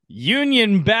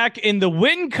Union back in the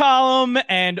win column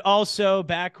and also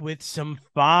back with some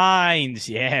fines.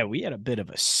 Yeah, we had a bit of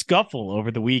a scuffle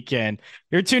over the weekend.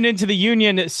 You're tuned into the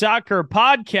Union Soccer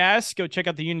Podcast. Go check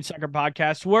out the Union Soccer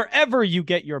Podcast wherever you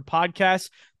get your podcasts.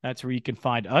 That's where you can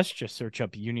find us. Just search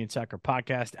up Union Soccer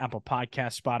Podcast, Apple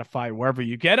Podcast, Spotify, wherever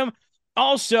you get them.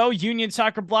 Also, Union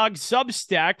Soccer Blog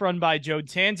Substack, run by Joe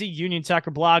Tansey,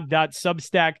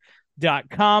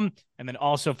 unionsoccerblog.substack.com. And then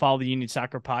also follow the Union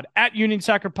Soccer Pod at Union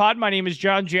Soccer Pod. My name is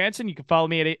John Jansen. You can follow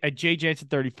me at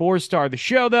JJansen34, star of the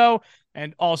show, though.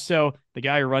 And also the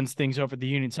guy who runs things over at the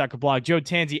Union Soccer Blog, Joe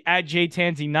Tansey at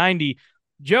JTansey90.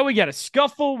 Joe, we got a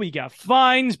scuffle, we got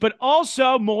fines, but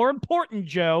also, more important,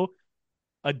 Joe,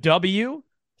 a W,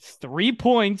 3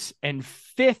 points, and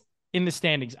fifth in the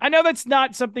standings. I know that's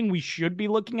not something we should be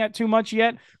looking at too much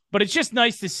yet, but it's just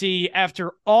nice to see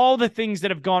after all the things that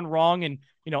have gone wrong and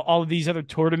all of these other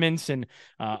tournaments and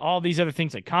all these other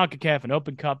things like CONCACAF and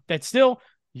Open Cup, that still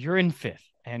you're in fifth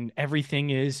and everything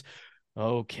is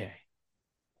okay.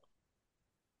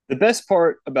 The best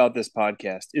part about this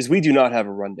podcast is we do not have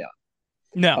a rundown.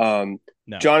 No.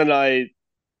 John and I,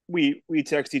 we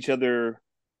text each other,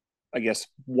 I guess,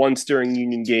 once during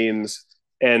Union games,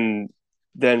 and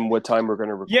then what time we're going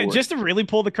to record. Yeah, just to really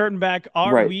pull the curtain back,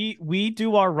 Right. we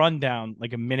do our rundown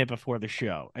like a minute before the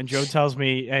show, and Joe tells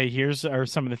me, "Hey, here's are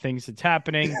some of the things that's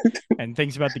happening and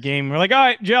things about the game." We're like, "All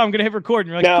right, Joe, I'm going to hit record." And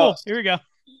you're like, Now, "Cool, here we go."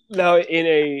 Now,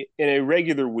 in a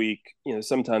regular week,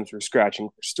 sometimes we're scratching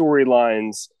for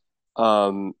storylines,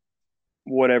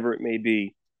 whatever it may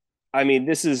be. I mean,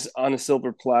 this is on a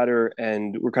silver platter,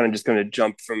 and we're kind of just going to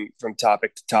jump from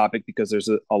topic to topic because there's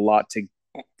a lot to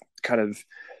kind of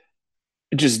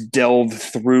just delve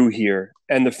through here.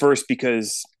 And the first,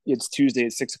 because it's Tuesday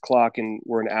at 6 o'clock and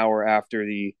we're an hour after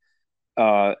the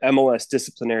MLS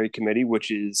Disciplinary Committee, which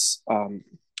is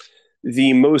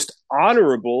the most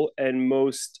honorable and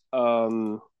most,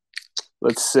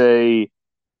 let's say,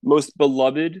 most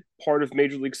beloved part of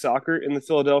Major League Soccer in the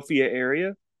Philadelphia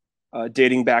area,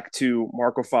 dating back to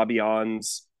Marco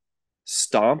Fabian's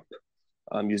stomp,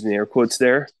 using the air quotes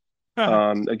there,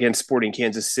 against Sporting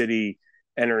Kansas City.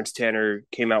 And Ernst Tanner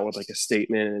came out with like a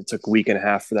statement, and it took a week and a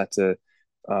half for that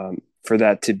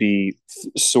to be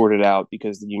sorted out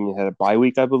because the Union had a bye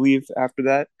week, I believe, after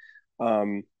that.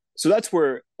 So that's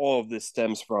where all of this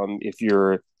stems from. If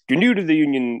you're new to the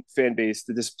Union fan base,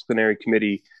 the disciplinary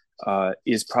committee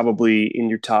is probably in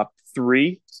your top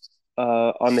three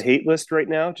on the hate list right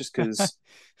now, just because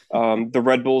the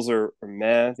Red Bulls are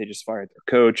meh. They just fired their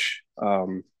coach.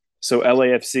 So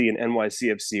LAFC and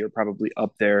NYCFC are probably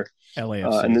up there.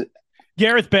 LAFC.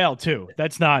 Gareth Bale too.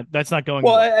 That's not going.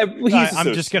 Well,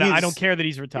 I'm just gonna. I don't care that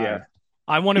he's retired. Yeah,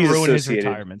 I want to ruin his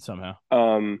retirement somehow.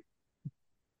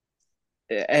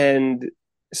 And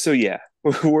so yeah,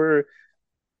 we're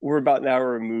about an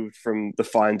hour removed from the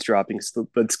fines dropping. So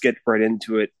let's get right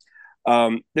into it.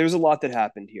 There's a lot that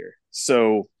happened here.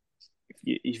 So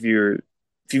if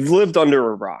you've lived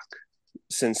under a rock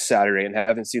since Saturday and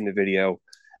haven't seen the video,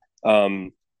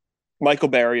 Michael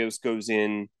Barrios goes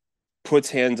in,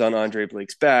 puts hands on Andre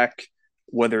Blake's back,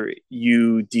 whether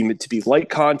you deem it to be light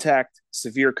contact,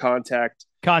 severe contact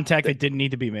that didn't need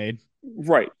to be made.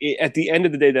 Right. At the end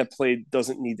of the day, that play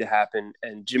doesn't need to happen.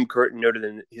 And Jim Curtin noted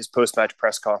in his post-match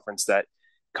press conference that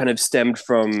kind of stemmed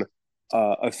from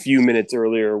a few minutes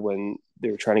earlier when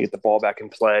they were trying to get the ball back in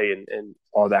play and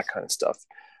all that kind of stuff.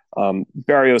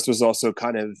 Barrios was also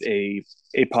kind of a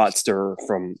pot stirrer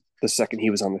from the second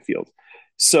he was on the field.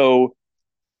 So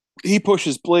he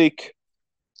pushes Blake,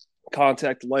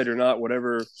 contact light or not,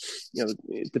 whatever.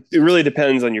 It really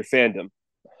depends on your fandom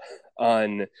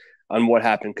on what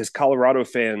happened, because Colorado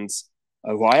fans,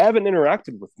 who I haven't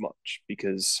interacted with much,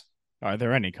 because are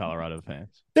there any Colorado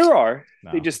fans? There are.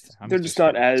 No, they're just not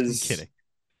kidding. as. I'm kidding.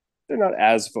 They're not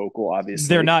as vocal, obviously.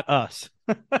 They're not us.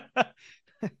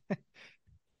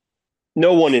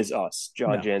 No one is us,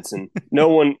 John Jansen. No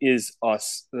one is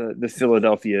us, the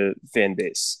Philadelphia fan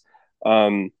base.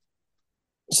 So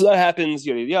that happens,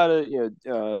 yada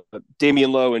yada.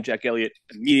 Damian Lowe and Jack Elliott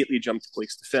immediately jump to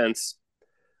Blake's defense.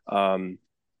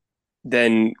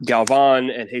 Then Galvan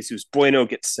and Jesus Bueno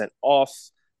get sent off.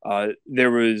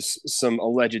 There was some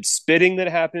alleged spitting that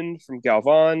happened from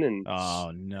Galvan,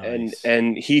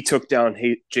 and he took down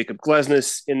Jacob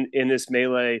Glesnes in this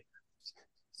melee.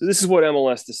 So this is what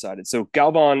MLS decided. So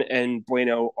Galvan and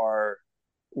Bueno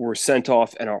were sent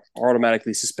off and are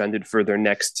automatically suspended for their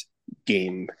next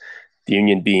game, the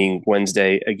Union being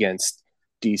Wednesday against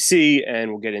DC, and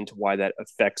we'll get into why that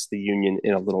affects the Union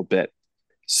in a little bit.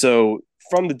 So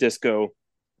from the disco,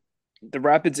 the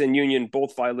Rapids and Union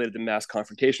both violated the mass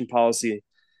confrontation policy,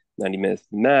 90 minutes of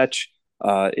the match.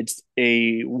 It's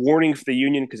a warning for the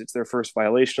union because it's their first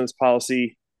violation of this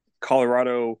policy.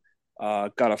 Colorado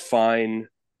got a fine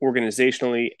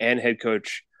organizationally and head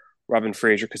coach Robin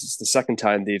Fraser because it's the second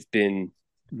time they've been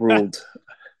ruled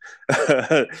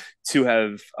to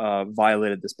have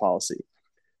violated this policy.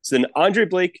 So then Andre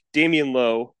Blake, Damian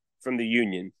Lowe from the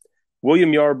Union,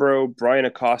 William Yarbrough, Brian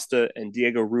Acosta, and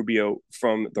Diego Rubio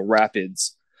from the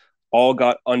Rapids all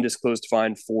got undisclosed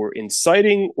fine for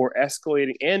inciting or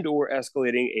escalating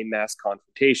a mass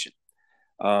confrontation.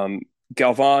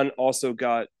 Galvan also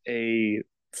got a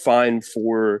fine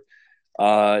for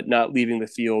not leaving the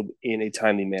field in a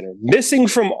timely manner. Missing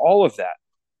from all of that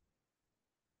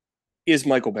is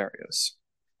Michael Barrios.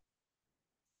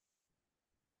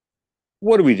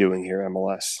 What are we doing here,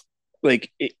 MLS?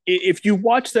 Like, if you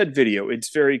watch that video, it's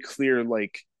very clear.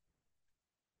 Like,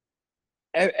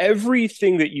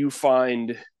 everything that you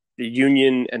find the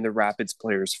Union and the Rapids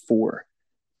players for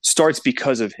starts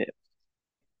because of him,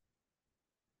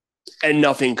 and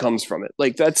nothing comes from it.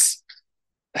 Like, that's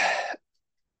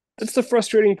the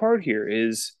frustrating part here.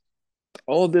 Is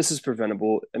all of this is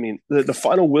preventable. I mean, the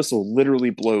final whistle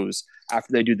literally blows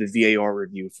after they do the VAR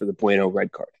review for the Bueno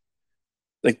red card.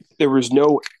 Like, there was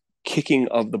no kicking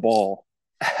of the ball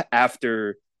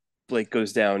after Blake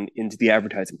goes down into the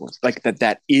advertising board. Like,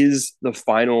 that is the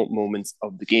final moments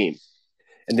of the game.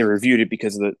 And they reviewed it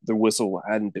because the whistle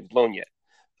hadn't been blown yet,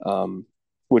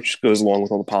 which goes along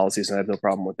with all the policies, and I have no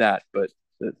problem with that. But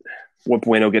what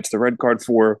Bueno gets the red card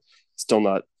for, still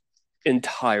not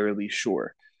entirely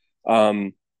sure.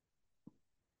 So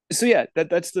yeah,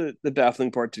 that's the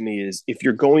baffling part to me is if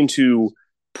you're going to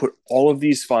put all of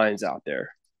these fines out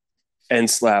there and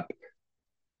slap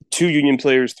 2 Union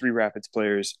players, 3 Rapids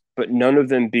players, but none of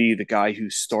them be the guy who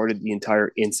started the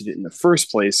entire incident in the first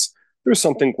place, there's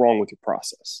something wrong with your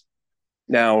process.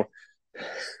 Now,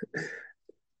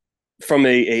 from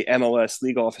a MLS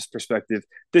league office perspective,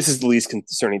 this is the least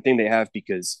concerning thing they have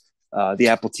because the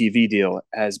Apple TV deal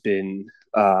has been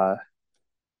going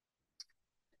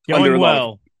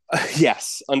well.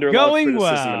 Under a lot of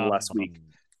criticism in the last week.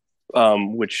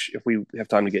 Which, if we have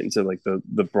time to get into like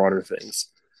the broader things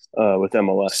with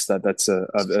MLS, that's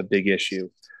a big issue.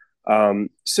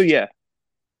 So yeah,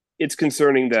 it's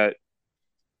concerning that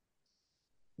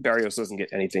Barrios doesn't get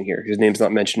anything here. His name's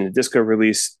not mentioned in the disco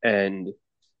release, and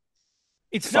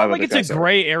it's not like it's a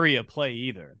gray area play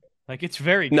either. Like, it's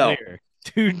very clear.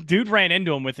 No. Dude ran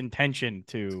into him with intention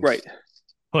to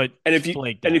put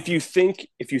Blake down. And if you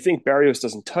think Barrios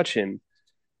doesn't touch him,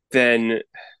 then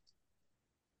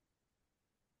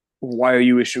why are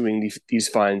you issuing these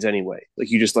fines anyway? Like,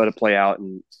 you just let it play out,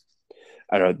 and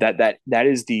I don't know, that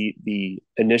is the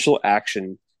initial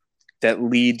action that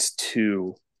leads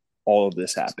to all of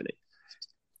this happening.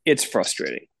 It's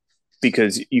frustrating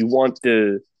because you want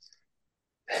the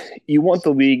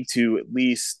league to at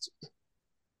least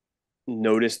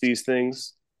notice these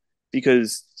things,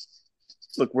 because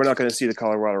look, we're not going to see the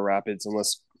Colorado Rapids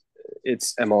unless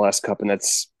it's MLS Cup, and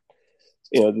that's,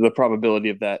 the probability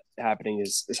of that happening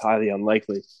is highly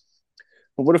unlikely.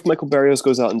 But what if Michael Barrios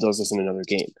goes out and does this in another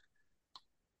game?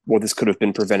 Well, this could have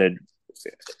been prevented.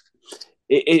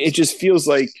 It just feels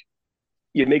like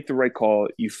you make the right call.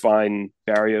 You find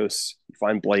Barrios, you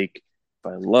find Blake,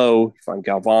 you find Lowe, you find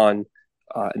Galvan,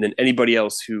 and then anybody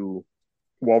else who,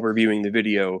 while reviewing the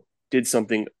video, did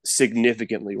something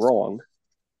significantly wrong,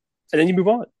 and then you move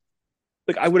on.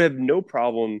 Like, I would have no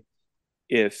problem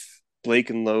if Blake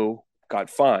and Lowe got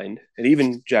fined, and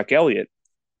even Jack Elliott,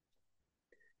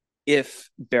 if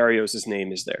Barrios'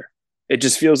 name is there. It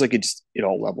just feels like it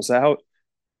all levels out,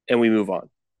 and we move on.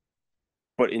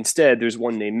 But instead, there's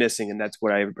one name missing, and that's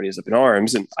why everybody is up in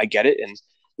arms, and I get it. And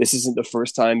this isn't the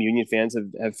first time Union fans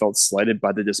have felt slighted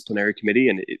by the disciplinary committee,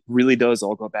 and it really does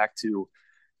all go back to,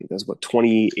 I think that was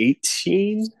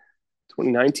 2018,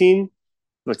 2019,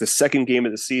 like the second game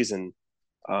of the season.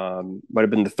 Might have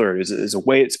been the third. Is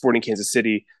away at Sporting Kansas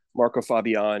City. Marco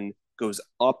Fabian goes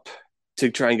up to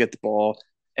try and get the ball,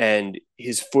 and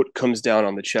his foot comes down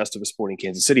on the chest of a Sporting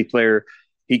Kansas City player.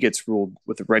 He gets ruled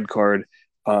with a red card.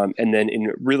 And then,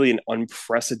 in really an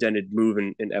unprecedented move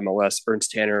in MLS,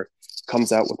 Ernst Tanner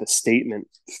comes out with a statement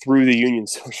through the Union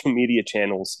social media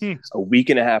channels a week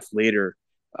and a half later,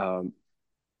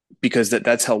 because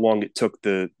that's how long it took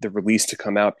the release to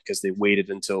come out, because they waited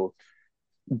until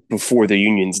before the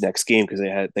Union's next game because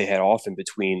they had off in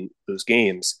between those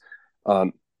games.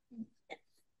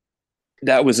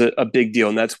 That was a big deal,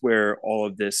 and that's where all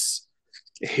of this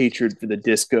hatred for the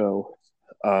disco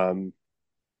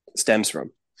stems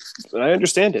from. But I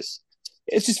understand it.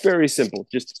 It's just very simple.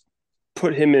 Just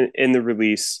put him in the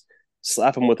release,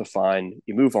 slap him with a fine,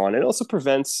 you move on. It also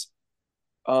prevents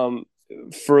um,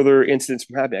 further incidents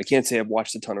from happening. I can't say I've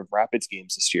watched a ton of Rapids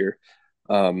games this year,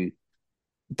 um,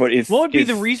 but What would be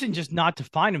the if reason just not to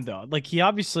find him though? Like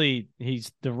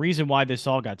he's the reason why this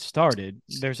all got started.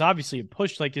 There's obviously a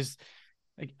push. I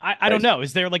don't right, know.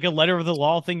 Is there like a letter of the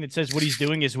law thing that says what he's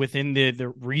doing is within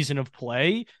the reason of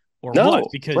play or what? no,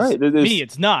 Because right, there's me,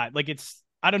 it's not.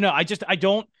 I don't know. I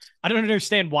don't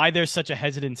understand why there's such a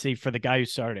hesitancy for the guy who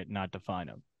started it not to find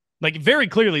him. Like very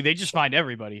clearly, they just find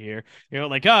everybody here.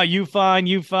 Like, oh, you fine,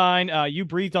 you fine. You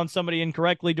breathed on somebody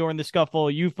incorrectly during the scuffle,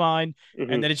 you fine. And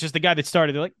mhm, then it's just the guy that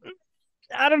started. They're like,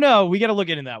 I don't know. We got to look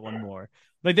into that one more.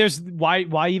 Like, there's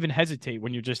why even hesitate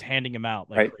when you're just handing him out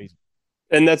like right, crazy?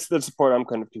 and that's the part I'm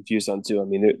kind of confused on too. I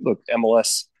mean, look,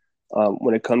 MLS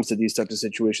when it comes to these types of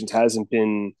situations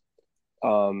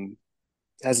um,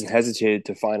 hasn't hesitated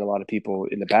to find a lot of people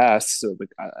in the past. So like,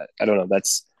 I don't know.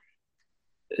 That's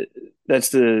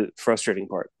the frustrating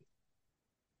part,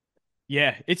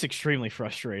 Yeah, it's extremely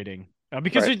frustrating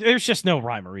because right? there's just no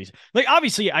rhyme or reason. Like,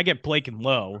 obviously, I get Blake and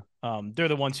Lowe. They're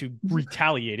the ones who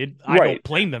retaliated. I Right. don't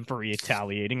blame them for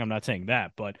retaliating. I'm not saying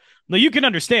that, but no, you can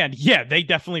understand. Yeah, they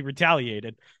definitely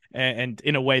retaliated, and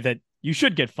in a way that you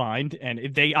should get fined.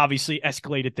 And they obviously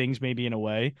escalated things maybe in a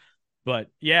way, but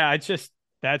yeah, it's just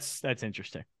that's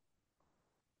interesting.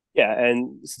 Yeah,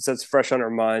 and since that's fresh on our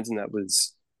minds, and that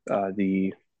was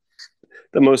the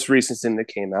most recent thing that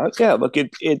came out. Yeah, look,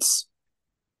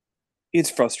 it's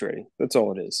frustrating. That's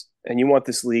all it is. And you want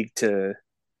this league to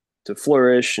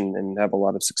flourish and have a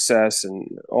lot of success and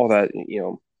all that,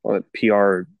 all that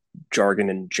PR jargon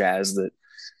and jazz that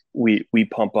we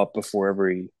pump up before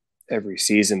every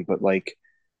season. But like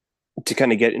to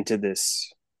kind of get into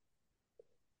this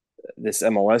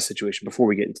MLS situation before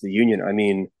we get into the union, I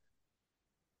mean,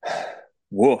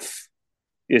 woof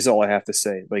is all I have to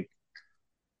say. Like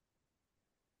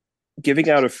giving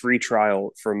out a free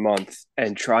trial for a month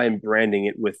and try and branding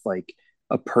it with like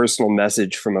a personal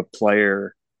message from a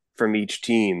player from each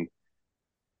team,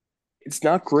 it's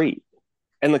not great.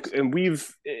 And like, and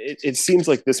it seems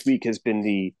like this week has been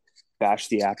the bash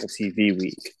the Apple TV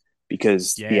week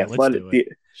because Yeah, let's do it.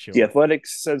 the Sure.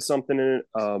 Athletics said something in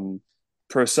it.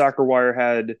 Pro Soccer Wire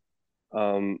had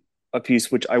um, a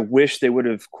piece which I wish they would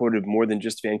have quoted more than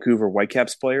just Vancouver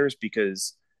Whitecaps players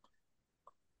because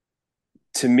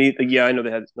to me, yeah, I know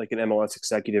they had like an MLS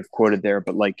executive quoted there,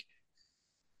 but like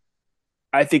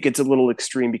I think it's a little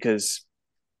extreme because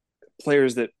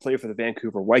players that play for the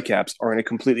Vancouver Whitecaps are in a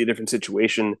completely different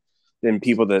situation than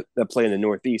people that play in the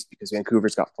Northeast because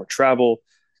Vancouver's got more travel.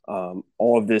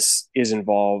 All of this is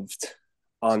involved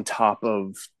on top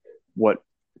of what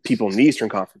people in the Eastern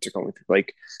Conference are going through.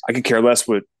 Like, I could care less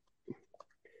what,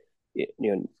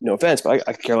 no offense, but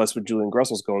I could care less what Julian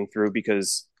Gressel's going through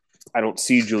because I don't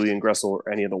see Julian Gressel or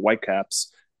any of the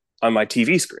Whitecaps on my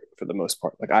TV screen for the most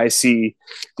part. Like, I see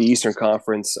the Eastern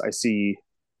Conference, I see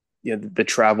the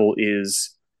travel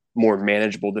is more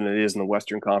manageable than it is in the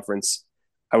Western Conference.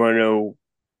 I want to know,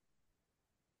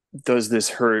 does this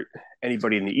hurt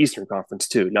anybody in the Eastern Conference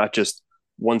too, not just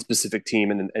one specific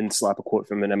team, and slap a quote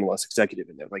from an MLS executive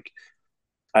in there. Like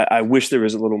I wish there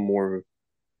was a little more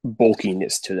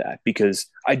bulkiness to that because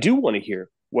I do want to hear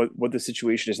what the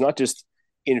situation is, not just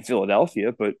in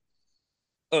Philadelphia, but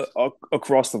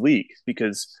across the league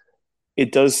because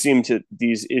it does seem to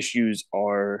these issues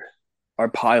are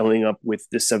piling up with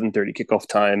the 7:30 kickoff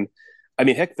time. I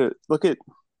mean, heck, look at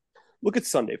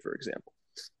Sunday for example.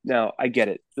 Now I get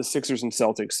it. The Sixers and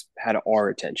Celtics had our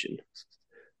attention,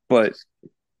 but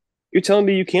you're telling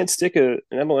me you can't stick an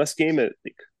MLS game at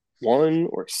like 1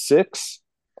 or 6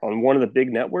 on one of the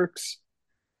big networks?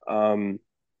 Um,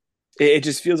 it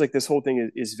just feels like this whole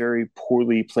thing is very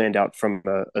poorly planned out from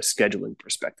a scheduling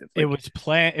perspective. Like,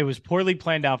 It was poorly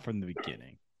planned out from the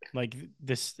beginning. Like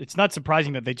this, it's not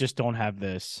surprising that they just don't have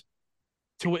this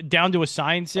down to a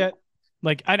science yet.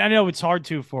 Like I know it's hard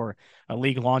to for a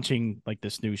league launching like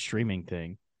this new streaming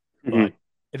thing, mm-hmm.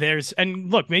 but and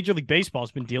look, Major League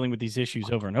Baseball's been dealing with these issues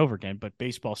over and over again, but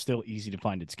baseball's still easy to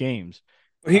find its games.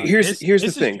 Here's the This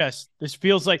is thing. just this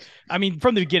feels like I mean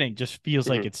from the beginning just feels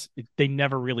like Mm-hmm. they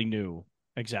never really knew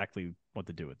exactly what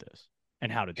to do with this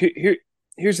and how to do Here, here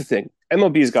here's the thing.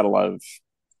 MLB's got a lot of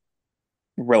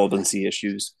relevancy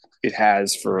issues. It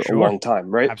has it. For for a sure, long time,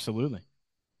 right? absolutely.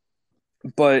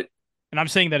 But And I'm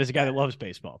saying that as a guy that loves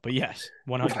baseball, but yes,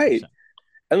 right. 100%.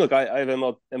 And look, I have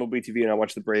MLB TV and I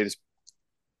watch the Braves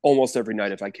almost every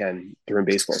night if I can during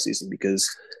baseball season because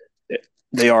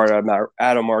they are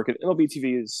at a market. MLB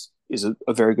TV is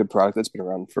a very good product that's been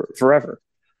around for forever.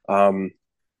 Um,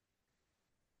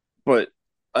 but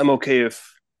I'm okay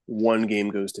if one game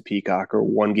goes to Peacock or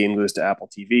one game goes to Apple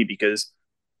TV because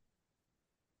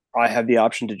I have the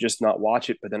option to just not watch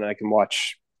it, but then I can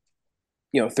watch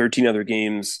 13 other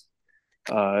games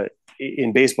uh,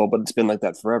 in baseball. But it's been like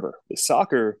that forever. With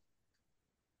soccer,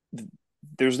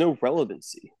 there's no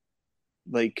relevancy.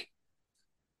 Like,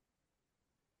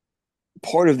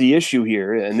 part of the issue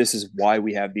here, and this is why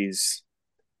we have these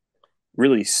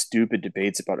really stupid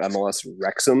debates about MLS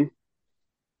Wrexham,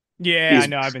 Yeah, I is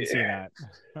know. I've been seeing that.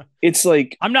 it's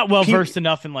like I'm not well pe- versed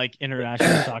enough in like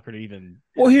international soccer to even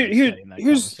well, say in that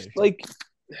here's conversation. like,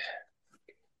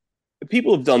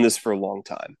 people have done this for a long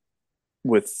time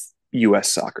with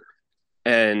US soccer,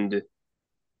 and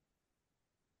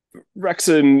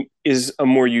Wrexham is a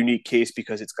more unique case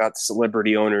because it's got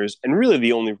celebrity owners, and really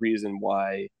the only reason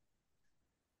why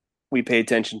we pay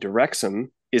attention to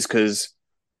Wrexham is because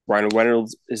Ryan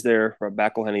Reynolds is there, Rob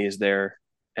McElhenney is there,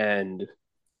 and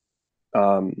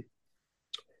um,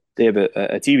 they have a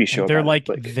TV show And they're about it.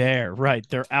 like Like, there, right?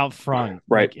 They're out front,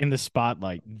 right, like in the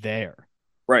spotlight there.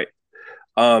 right.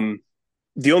 Um,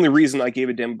 the only reason I gave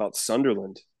a damn about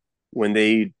Sunderland when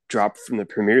they dropped from the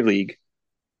Premier League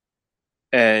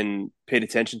and paid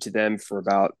attention to them for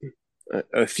about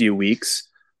a few weeks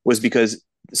was because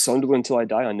Sunderland Till I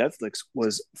Die on Netflix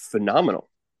was phenomenal.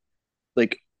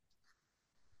 Like,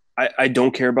 I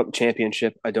don't care about the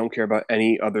championship. I don't care about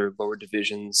any other lower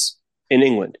divisions in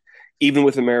England, even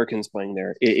with Americans playing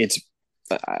there.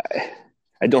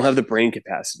 I don't have the brain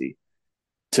capacity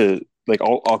to like.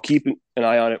 I'll keep an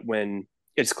eye on it when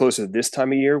it's closer to this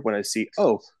time of year when I see,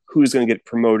 oh, who's going to get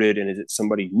promoted and is it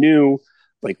somebody new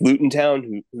like Luton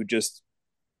Town who just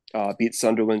beat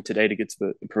Sunderland today to get to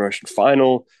the promotion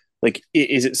final. Like,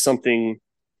 is it something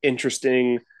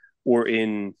interesting, or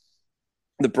in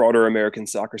the broader American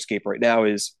soccer scape right now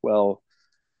is, well,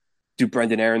 do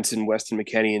Brendan Aronson, Weston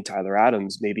McKennie, and Tyler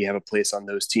Adams maybe have a place on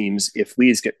those teams if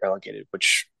Leeds get relegated,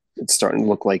 which it's starting to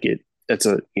look like it. That's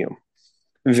a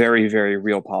very, very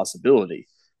real possibility.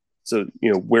 So,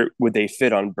 where would they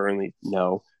fit on Burnley?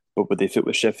 No, but would they fit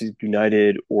with Sheffield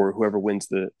United or whoever wins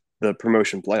the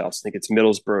promotion playoffs? I think it's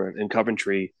Middlesbrough and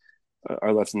Coventry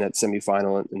are left in that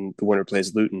semifinal, and the winner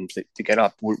plays Luton to get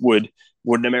up. Would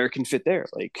an American fit there?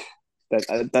 Like,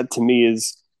 that to me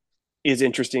is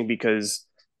interesting because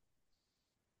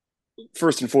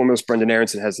first and foremost, Brendan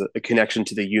Aronson has a connection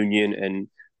to the union, and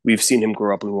we've seen him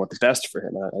grow up, and we want the best for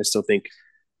him. I still think,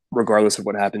 regardless of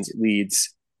what happens at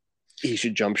Leeds, he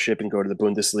should jump ship and go to the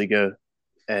Bundesliga,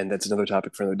 and that's another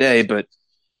topic for another day. But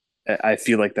I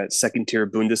feel like that second tier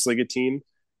Bundesliga team,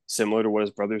 similar to what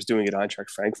his brother's doing at Eintracht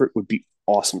Frankfurt, would be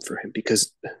awesome for him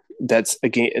because that's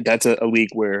a league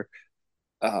where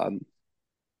um,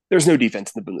 there's no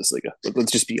defense in the Bundesliga.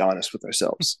 Let's just be honest with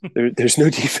ourselves. There's no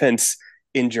defense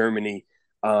in Germany,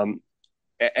 um,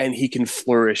 and he can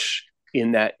flourish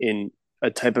in a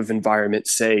type of environment,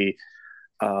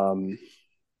 um,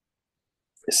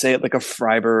 say it like a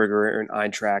Freiburg or an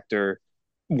Eintracht or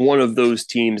one of those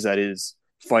teams that is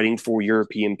fighting for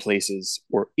European places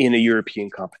or in a European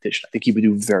competition. I think he would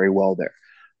do very well there.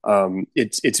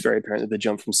 It's very apparent that the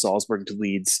jump from Salzburg to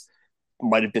Leeds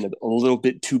might have been a little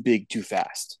bit too big, too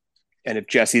fast. And if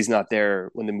Jesse's not there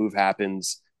when the move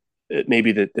happens,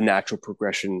 maybe the natural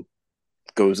progression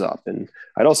goes up. And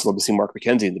I'd also love to see Mark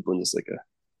McKenzie in the Bundesliga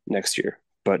next year.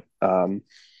 But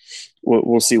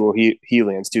we'll see where he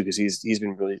lands too, because he's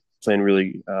been really playing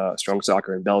really strong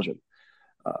soccer in Belgium.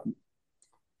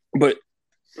 But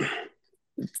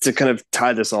to kind of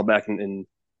tie this all back and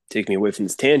take me away from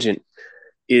this tangent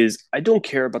is I don't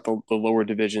care about the lower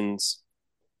divisions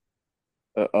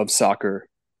of soccer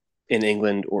in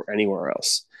England or anywhere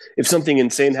else. If something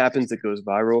insane happens that goes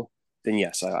viral, then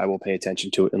yes, I will pay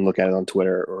attention to it and look at it on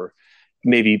Twitter, or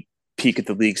maybe peek at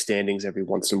the league standings every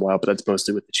once in a while. But that's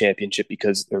mostly with the championship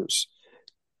because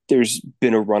there's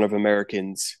been a run of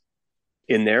Americans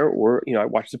in there, or I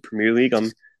watch the Premier League.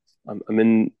 I'm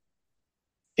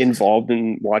involved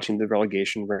in watching the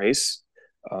relegation race,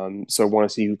 so I want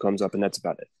to see who comes up, and that's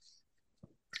about it.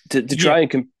 To try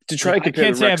and compare. I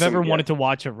can't say I've ever yeah. wanted to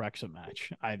watch a Wrexham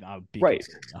match. I'll be right.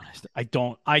 honest. I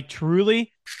don't. I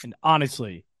truly and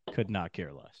honestly could not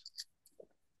care less.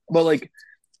 Well, like,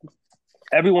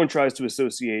 everyone tries to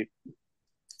associate,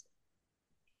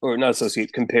 or not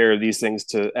associate, compare these things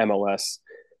to MLS,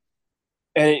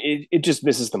 and it just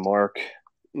misses the mark.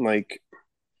 Like,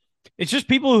 it's just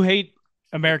people who hate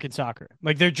American soccer.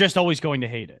 Like, they're just always going to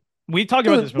hate it. We talked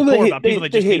about this before about people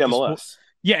that just hate MLS.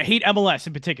 Yeah, hate MLS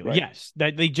in particular. Right. Yes,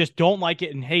 that they just don't like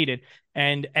it and hate it.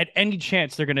 And at any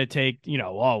chance, they're going to take,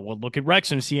 oh, well, look at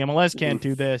Wrexham. See, MLS can't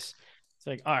do this. It's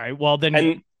like, all right, well,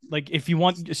 then, like, if you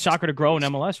want soccer to grow in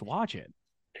MLS, watch it.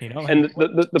 And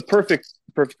the perfect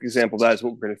example of that is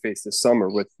what we're going to face this summer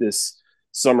with this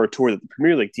summer tour that the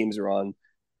Premier League teams are on,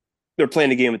 they're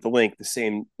playing a game at the Link the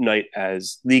same night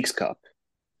as Leagues Cup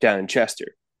down in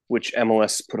Chester, which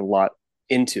MLS put a lot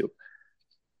into.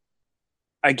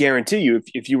 I guarantee you,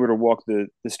 if you were to walk the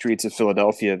streets of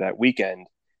Philadelphia that weekend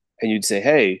and you'd say,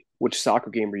 hey, which soccer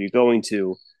game are you going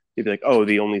to? You'd be like, oh,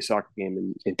 the only soccer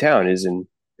game in town is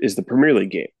the Premier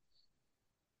League game.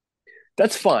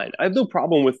 That's fine. I have no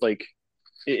problem with like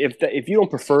if you don't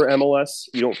prefer MLS,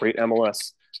 you don't rate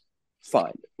MLS,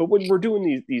 fine. But when we're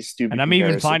doing these stupid, and I'm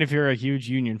even fine if you're a huge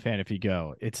Union fan if you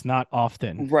go. It's not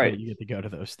often right, that you get to go to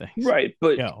those things, right?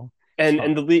 But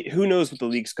and the league, who knows what the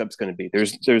Leagues Cup's going to be?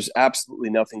 There's absolutely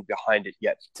nothing behind it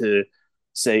yet to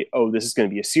say, oh, this is going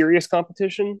to be a serious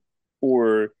competition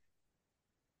or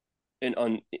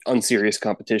an unserious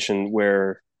competition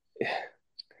where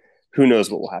who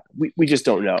knows what will happen. We just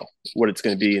don't know what it's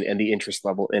going to be and the interest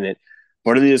level in it.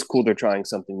 But it is cool they're trying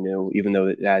something new, even though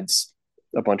it adds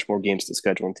a bunch more games to the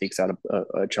schedule and takes out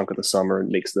a chunk of the summer and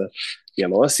makes the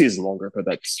MLS season longer. But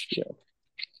that's,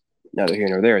 neither here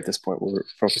nor there at this point. We're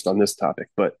focused on this topic.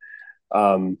 But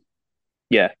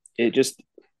yeah, it just,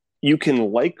 you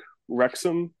can like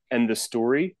Wrexham and the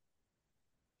story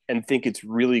and think it's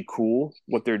really cool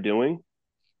what they're doing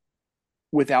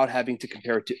without having to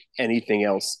compare it to anything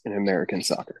else in American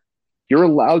soccer. You're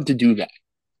allowed to do that.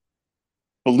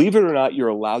 Believe it or not, you're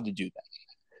allowed to do that.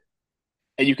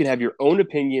 And you can have your own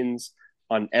opinions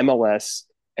on MLS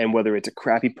and whether it's a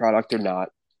crappy product or not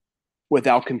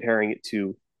without comparing it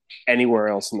to anywhere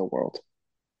else in the world.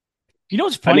 You know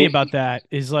what's funny about that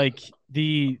is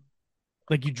you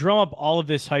drum up all of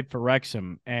this hype for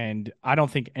Wrexham, and I don't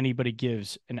think anybody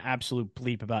gives an absolute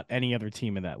bleep about any other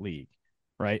team in that league.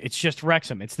 Right? It's just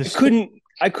Wrexham. It's the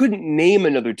I couldn't name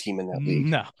another team in that league.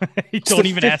 No, don't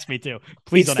even ask me to.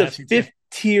 Please don't ask me to. It's the fifth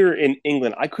tier in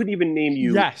England. I couldn't even name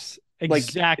you. Yes,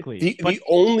 exactly. The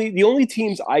only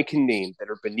teams I can name that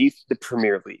are beneath the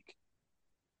Premier League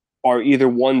are either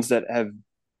ones that have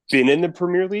been in the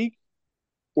Premier League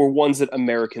or ones that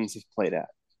Americans have played at.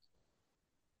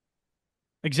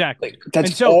 Exactly.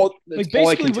 That's all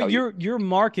I can tell you. Your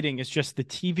marketing is just the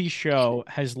TV show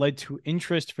has led to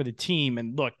interest for the team.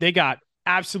 And look, they got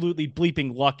absolutely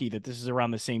bleeping lucky that this is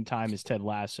around the same time as Ted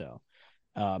Lasso.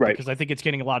 Right. Because I think it's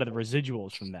getting a lot of the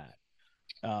residuals from that.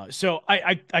 So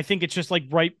I think it's just like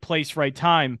right place, right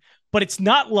time. But it's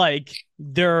not like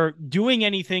they're doing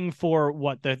anything for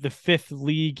the fifth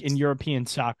league in European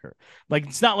soccer. Like,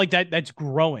 it's not like that's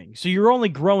growing. So you're only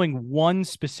growing one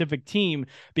specific team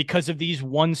because of these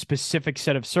one specific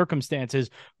set of circumstances.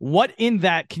 What in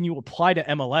that can you apply to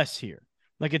MLS here?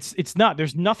 Like, it's not.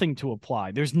 There's nothing to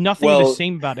apply. There's nothing the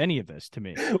same about any of this to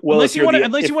me. Well, unless you want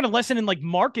to lesson in like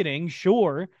marketing,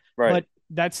 sure. Right. But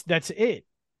that's it.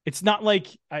 It's not like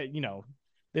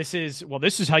this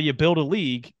is how you build a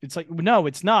league. It's like, no,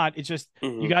 it's not. It's just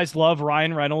you guys love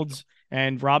Ryan Reynolds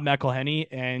and Rob McElhenney,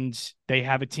 and they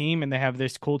have a team and they have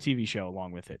this cool TV show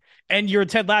along with it. And you're a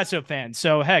Ted Lasso fan.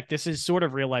 So heck, this is sort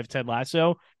of real life Ted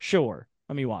Lasso. Sure.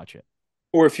 Let me watch it.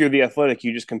 Or if you're the Athletic,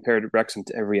 you just compared Wrexham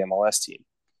to every MLS team.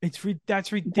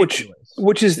 That's ridiculous.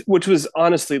 Which was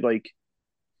honestly like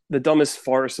the dumbest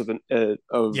farce of an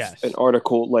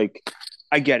article. Like,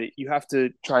 I get it. You have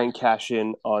to try and cash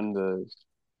in on the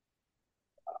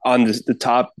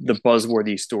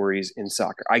buzzworthy stories in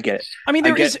soccer. I get it. I mean,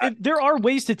 there are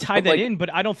ways to tie that in,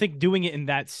 but I don't think doing it in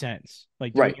that sense.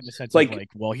 Like, doing it in the sense of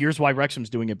well, here's why Wrexham's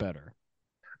doing it better.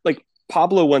 Like,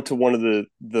 Pablo went to one of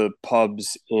the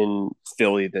pubs in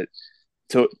Philly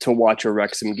to watch a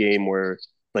Wrexham game where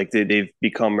they've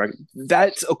become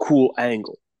that's a cool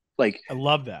angle. Like, I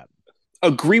love that.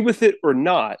 Agree with it or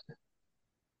not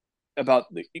about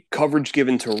the coverage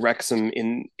given to Wrexham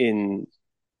in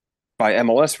by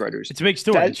MLS writers. It's a big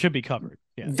story. It should be covered.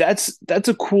 Yeah. That's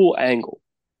a cool angle.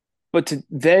 But to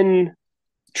then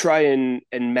try and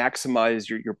maximize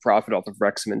your profit off of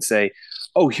Wrexham and say,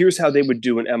 oh, here's how they would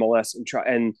do in MLS and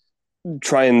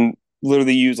try and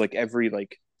literally use every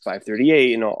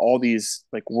 538 and all these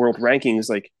world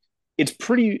rankings, it's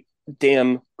pretty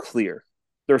damn clear.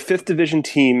 They're a fifth division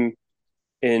team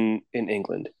in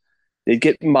England. They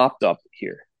get mopped up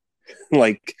here.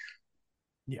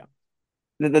 Yeah.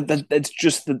 That's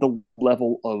just the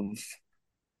level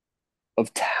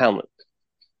of talent.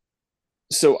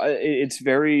 So it's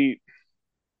very,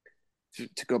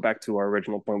 to go back to our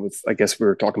original point with, I guess we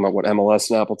were talking about what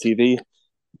MLS and Apple TV.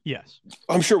 Yes,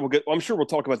 I'm sure we'll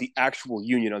talk about the actual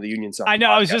union on the Union Soccer. I know.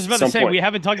 I was just about to say we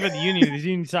haven't talked about the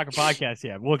Union Soccer podcast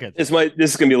yet. We'll get this.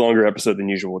 This is going to be a longer episode than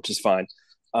usual, which is fine.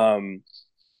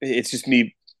 It's just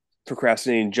me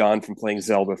procrastinating John from playing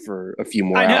Zelda for a few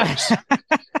more hours.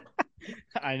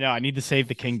 I know. I need to save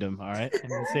the kingdom. All right. I need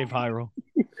to save Hyrule.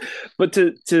 But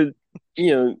to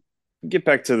you know get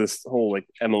back to this whole like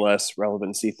MLS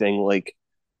relevancy thing, like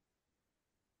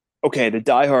okay, the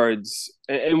diehards,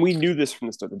 and we knew this from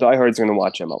the start. The diehards are going to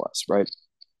watch MLS, right?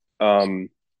 Um,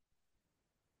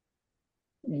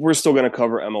 we're still going to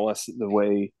cover MLS the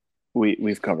way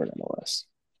we've covered MLS,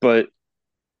 but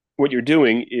what you're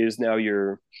doing is now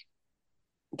you're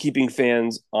keeping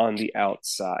fans on the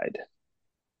outside.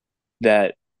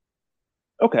 That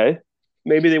okay,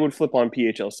 maybe they would flip on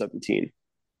PHL 17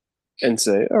 and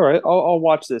say, "All right, I'll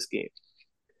watch this game."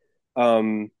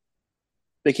 Um,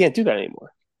 they can't do that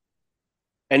anymore.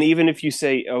 And even if you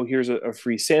say, "Oh, here's a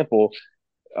free sample,"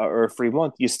 or a free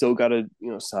month, you still got to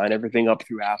sign everything up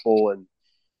through Apple,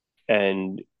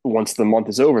 and once the month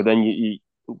is over, then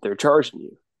they're charging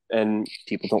you, and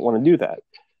people don't want to do that.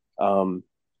 Um,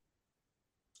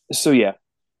 so yeah,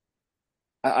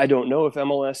 I don't know if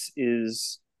MLS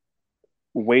is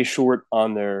way short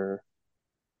on their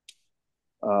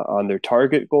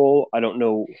target goal. I don't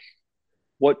know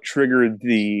what triggered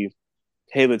the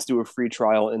hey, let's do a free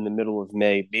trial in the middle of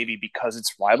May. Maybe because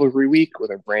it's rivalry week, or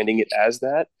they're branding it as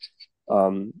that.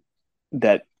 Um,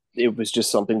 that it was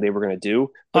just something they were going to do.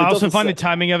 But I it also doesn't find say the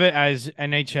timing of it as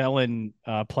NHL and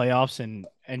playoffs and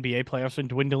NBA playoffs are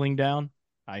dwindling down.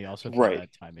 I also find right. that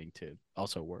timing to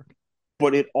also work.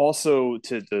 But it also,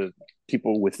 to the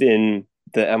people within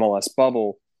the MLS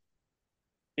bubble,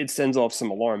 it sends off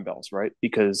some alarm bells, right?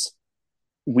 Because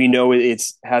we know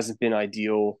it's hasn't been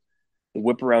ideal. The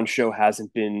whip around show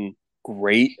hasn't been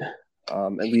great,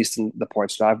 at least in the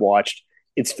parts that I've watched.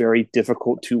 It's very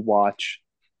difficult to watch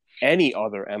any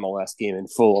other MLS game in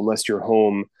full unless you're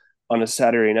home on a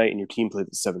Saturday night and your team plays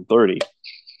at 7:30,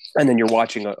 and then you're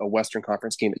watching a Western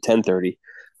Conference game at 10:30.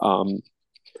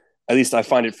 At least I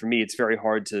find it for me, it's very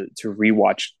hard to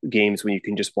rewatch games when you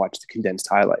can just watch the condensed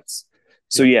highlights.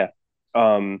 So Yep.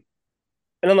 yeah, and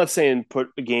I'm not saying put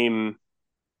a game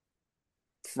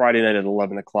Friday night at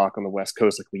 11 o'clock on the West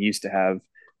Coast like we used to have.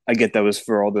 I get that was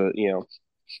for all the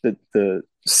the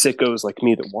sickos like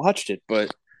me that watched it,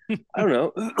 but I don't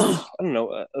know. I don't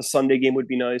know. A Sunday game would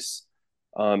be nice.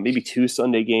 Maybe two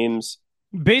Sunday games.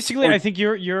 Basically, Or I think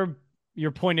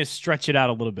your point is stretch it out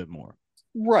a little bit more.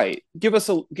 right. Give us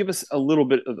a little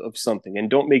bit of something, and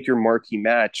don't make your marquee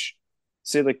match.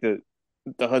 Say like the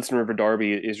Hudson River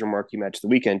Derby is your marquee match of the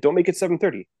weekend. Don't make it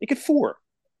 7:30. Make it 4.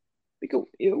 Make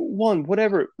it 1.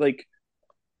 Whatever. Like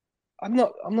I'm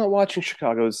not watching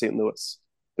Chicago and St. Louis.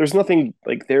 There's nothing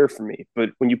like there for me. But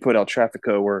when you put El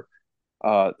Trafico or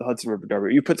the Hudson River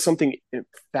Derby, you put something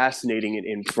fascinating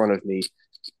in front of me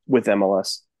with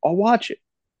MLS, I'll watch it.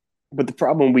 But the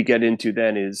problem we get into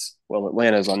then is, well,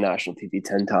 Atlanta's on national TV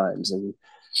 10 times, and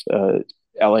uh,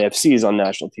 LAFC is on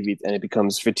national TV, and it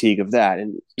becomes fatigue of that.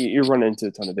 And you're running into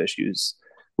a ton of issues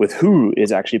with who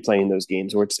is actually playing those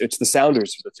games, or it's the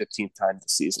Sounders for the 15th time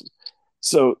this season.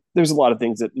 So there's a lot of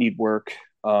things that need work.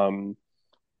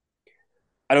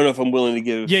 I don't know if I'm willing to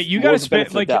give Yeah, you got more to of the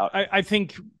benefit of the doubt. I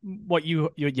think what you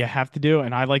have to do,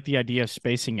 and I like the idea of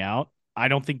spacing out. I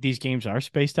don't think these games are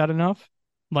spaced out enough.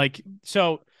 Like,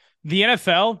 so the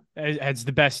NFL has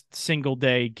the best single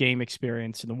day game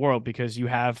experience in the world because you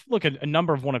have look at a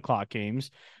number of 1 o'clock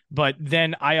games, but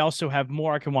then I also have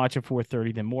more I can watch at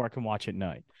 4:30 than more I can watch at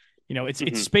night. It's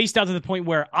Mm-hmm. spaced out to the point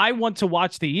where I want to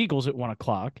watch the Eagles at 1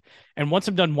 o'clock, and once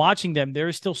I'm done watching them, there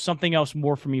is still something else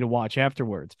more for me to watch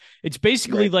afterwards. It's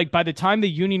basically Right. like by the time the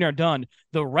Union are done,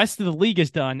 the rest of the league is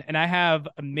done, and I have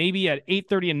maybe at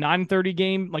 8:30 and 9:30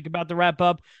 game like about to wrap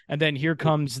up, and then here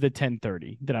comes the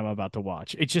 10:30 that I'm about to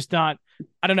watch. It's just not.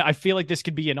 I don't know. I feel like this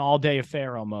could be an all day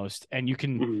affair almost, and you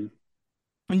can. Mm-hmm.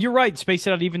 And you're right, space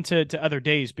it out even to other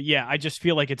days. But yeah, I just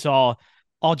feel like it's all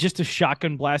just a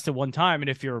shotgun blast at one time, and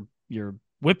if your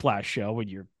Whiplash show and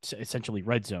your essentially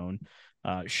Red Zone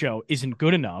show isn't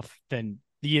good enough, then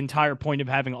the entire point of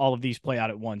having all of these play out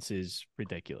at once is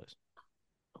ridiculous.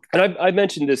 And I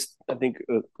mentioned this, I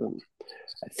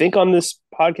think on this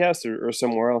podcast or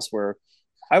somewhere else where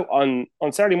on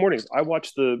Saturday mornings I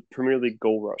watch the Premier League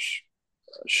Goal Rush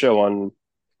show on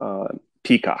uh,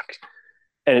 Peacock,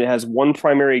 and it has one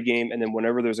primary game, and then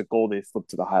whenever there's a goal, they flip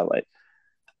to the highlight.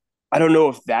 I don't know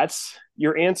if that's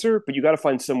your answer, but you got to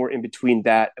find somewhere in between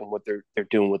that and what they're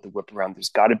doing with the whip around. There's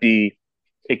got to be.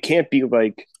 It can't be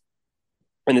like,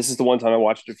 and this is the one time I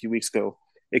watched it a few weeks ago.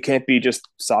 It can't be just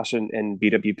Sasha and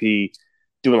BWP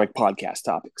doing like podcast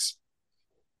topics.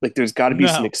 Like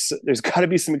No, there's got to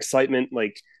be some excitement.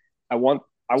 Like I want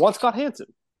I want Scott Hansen.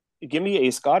 Give me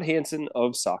a Scott Hansen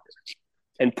of soccer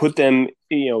and put them,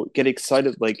 get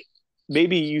excited. Like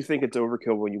maybe you think it's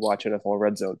overkill when you watch NFL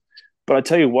Red Zone, but I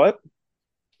tell you what,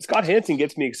 Scott Hansen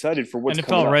gets me excited for what's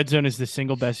coming NFL up. Red Zone is the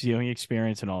single best viewing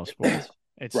experience in all of sports.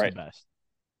 It's the Right. best.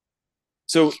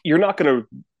 So you're not going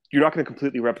to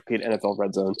completely replicate NFL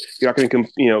Red Zone. You're not going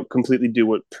to completely do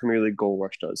what Premier League Goal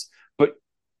Rush does. But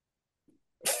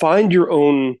find your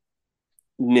own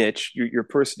niche, your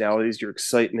personalities, your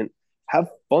excitement. Have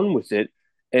fun with it.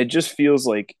 And it just feels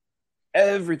like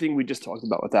everything we just talked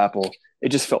about with Apple. It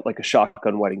just felt like a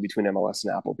shotgun wedding between MLS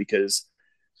and Apple because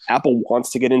Apple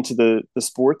wants to get into the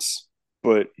sports,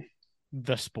 but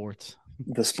The sports.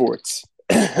 the sports,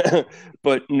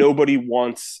 but nobody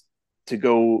wants to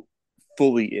go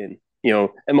fully in.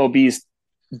 MLB's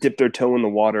dip their toe in the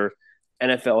water.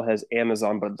 NFL has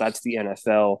Amazon, but that's the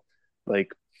NFL. Like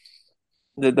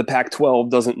the Pac-12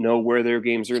 doesn't know where their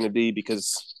games are going to be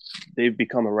because they've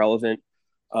become irrelevant.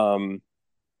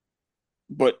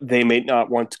 But they may not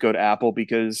want to go to Apple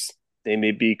because they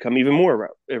may become even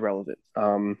more irrelevant.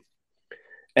 And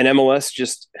MLS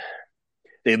just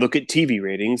they look at TV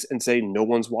ratings and say no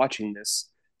one's watching this,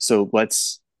 so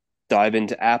let's dive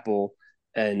into Apple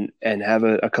and have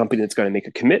a company that's going to make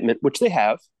a commitment, which they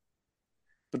have.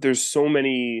 But there's so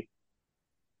many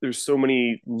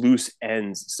loose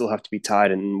ends that still have to be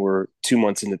tied, and we're 2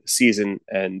 months into the season,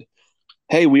 and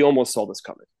hey, we almost saw this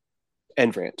coming.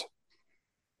 End rant.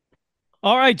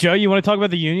 All right, Joe, you want to talk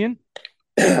about the Union?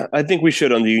 I think we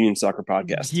should on the Union Soccer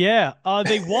Podcast. Yeah,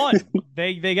 they won.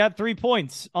 They got 3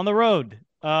 points on the road.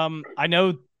 I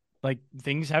know like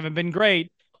things haven't been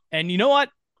great, and you know what?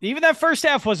 Even that first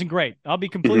half wasn't great. I'll be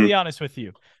completely honest with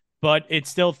you, but it's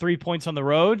still 3 points on the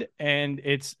road, and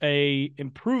it's a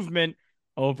improvement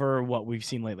over what we've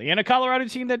seen lately. And a Colorado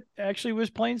team that actually was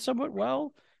playing somewhat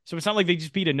well. So it's not like they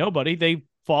just beat a nobody. They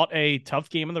fought a tough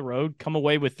game on the road, come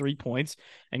away with 3 points,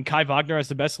 and Kai Wagner has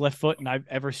the best left foot I've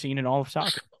ever seen in all of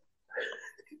soccer.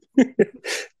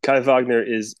 Kai Wagner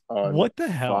is on What the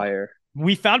hell? fire.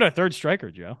 We found our third striker,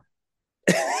 Joe.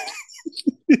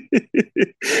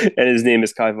 And his name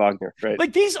is Kai Wagner, right?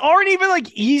 Like these aren't even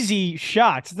like easy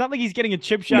shots. It's not like he's getting a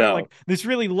chip shot No. or like this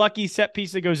really lucky set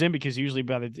piece that goes in because usually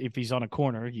if he's on a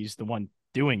corner, he's the one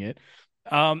doing it.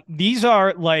 These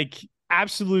are like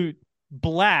absolute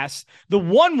blasts. The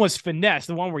one was finesse,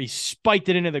 the one where he spiked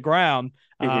it into the ground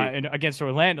and against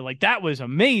Orlando. Like that was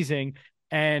amazing.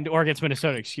 Or against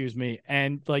Minnesota, excuse me.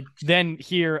 And like then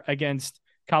here against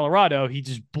Colorado, he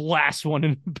just blasts one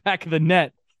in the back of the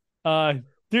net.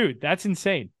 Dude, that's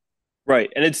insane. Right.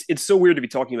 And it's so weird to be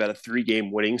talking about a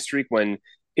 3-game winning streak when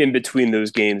in between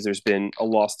those games there's been a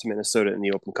loss to Minnesota in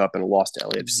the Open Cup and a loss to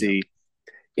LAFC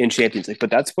in Champions League. But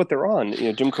that's what they're on.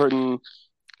 Jim Curtin,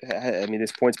 I mean,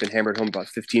 this point's been hammered home about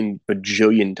 15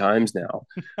 bajillion times now.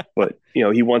 But,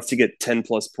 he wants to get 10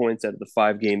 plus points out of the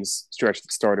 5 games stretch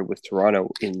that started with Toronto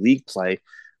in league play.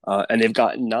 And they've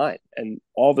gotten 9. And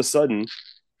all of a sudden,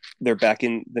 they're back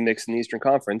in the mix in the Eastern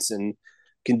Conference and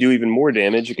can do even more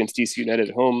damage against DC United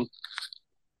at home.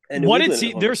 And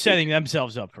they're setting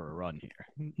themselves up for a run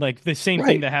here. Like the same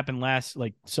thing that happened last,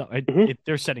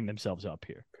 they're setting themselves up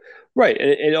here. Right.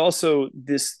 And also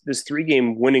this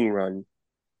 3-game winning run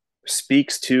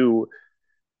speaks to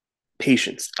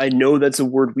patience. I know that's a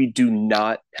word we do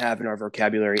not have in our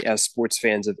vocabulary as sports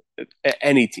fans of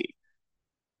any team.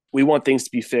 We want things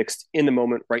to be fixed in the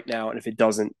moment right now. And if it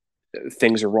doesn't,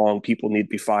 things are wrong. People need to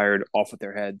be fired off with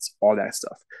their heads, all that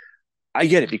stuff. I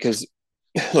get it because,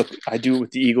 look, I do it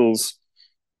with the Eagles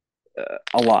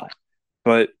a lot.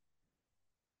 But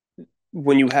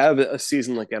when you have a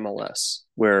season like MLS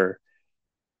where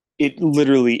it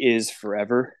literally is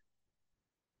forever,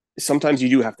 sometimes you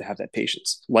do have to have that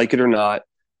patience, like it or not.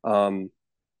 And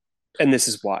this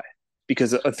is why.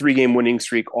 Because a 3-game winning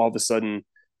streak all of a sudden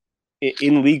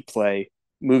in league play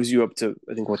moves you up to,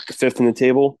 I think, the 5th in the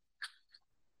table.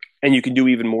 And you can do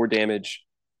even more damage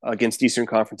against Eastern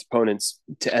Conference opponents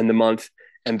to end the month.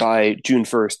 And by June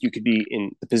 1st, you could be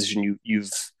in the position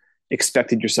you've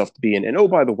expected yourself to be in. And oh,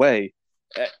 by the way,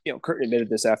 Curtin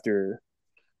admitted this after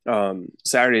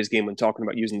Saturday's game when talking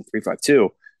about using the 3-5-2.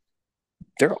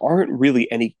 There aren't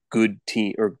really any good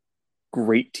team or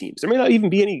great teams. There may not even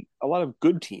be a lot of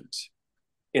good teams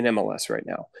in MLS right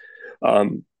now.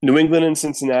 New England and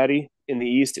Cincinnati in the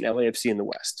East and LAFC in the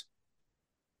West.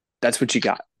 That's what you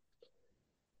got.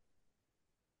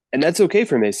 And that's okay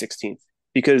for May 16th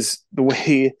because the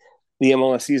way the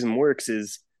MLS season works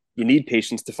is you need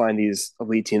patience to find these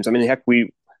elite teams. I mean, heck,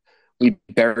 we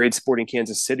buried Sporting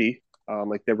Kansas City.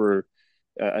 Like they were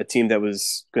a team that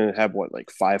was going to have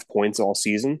 5 points all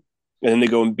season. And then they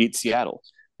go and beat Seattle.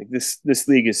 Like this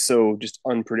league is so just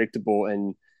unpredictable.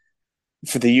 And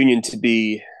for the Union to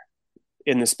be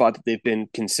in the spot that they've been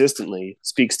consistently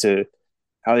speaks to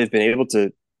how they've been able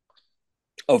to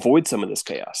avoid some of this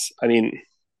chaos. I mean,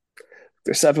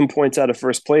 they're 7 points out of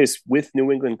first place with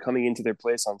New England coming into their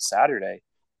place on Saturday.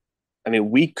 I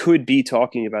mean, we could be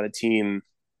talking about a team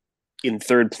in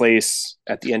third place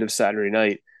at the end of Saturday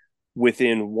night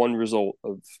within one result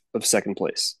of second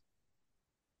place,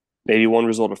 maybe one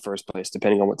result of first place,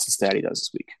 depending on what Cincinnati does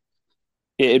this week.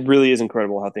 It really is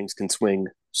incredible how things can swing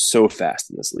so fast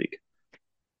in this league.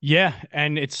 Yeah,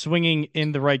 and it's swinging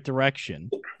in the right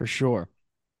direction for sure.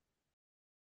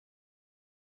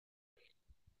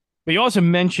 But you also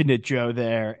mentioned it, Joe,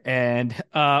 there, and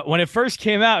when it first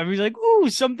came out, I was like, "Ooh,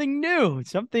 something new,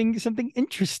 something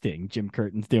interesting." Jim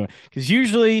Curtin's doing because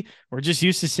usually we're just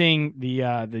used to seeing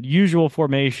the usual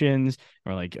formations.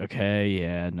 We're like, "Okay,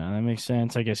 yeah, no, that makes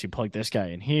sense. I guess you plug this guy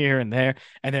in here and there,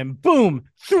 and then boom,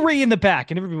 three in the back,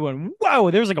 and everyone went,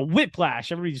 whoa!" There was like a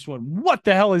whiplash. Everybody just went, "What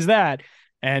the hell is that?"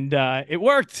 And it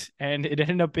worked, and it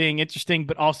ended up being interesting,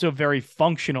 but also very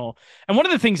functional. And one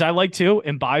of the things I like too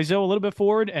in Bizo a little bit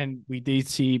forward, and we did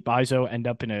see Bizo end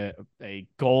up in a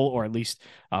goal, or at least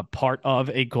part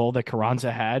of a goal that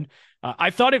Carranza had.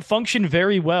 I thought it functioned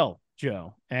very well,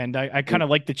 Joe, and I kind of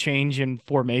like the change in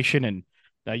formation and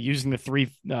using the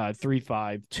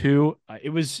 3-5-2. It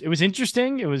was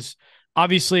interesting. It was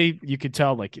obviously you could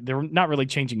tell like they're not really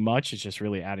changing much. It's just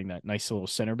really adding that nice little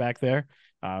center back there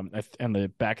and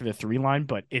the back of the three line,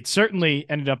 but it certainly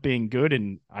ended up being good.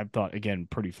 And I thought, again,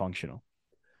 pretty functional.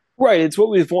 Right, it's what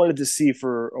we've wanted to see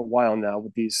for a while now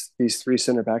with these three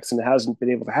center backs, and it hasn't been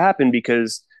able to happen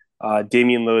because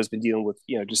Damian Lowe has been dealing with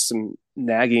just some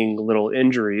nagging little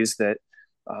injuries that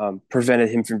prevented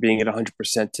him from being at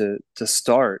 100% to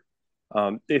start.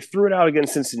 They threw it out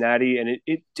against Cincinnati, and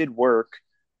it did work.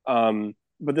 But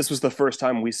this was the first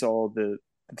time we saw the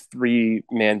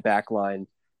three-man back line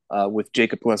with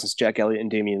Jacob Glesnes, Jack Elliott,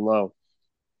 and Damian Lowe,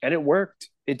 and it worked.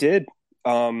 It did.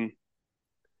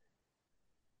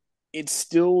 It's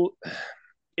still,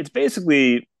 it's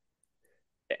basically,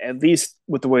 at least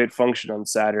with the way it functioned on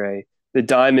Saturday, the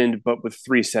diamond, but with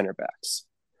three center backs,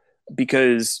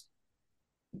 because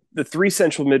the three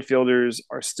central midfielders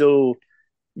are still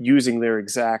using their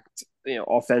exact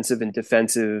offensive and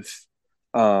defensive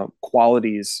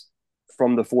qualities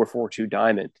from the 4-4-2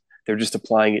 diamond. They're just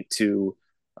applying it to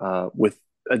with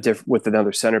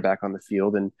another center back on the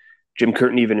field. And Jim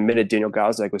Curtin even admitted Daniel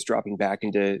Gazdag was dropping back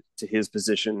into his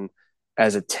position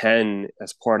as a 10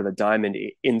 as part of the diamond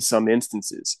in some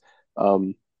instances.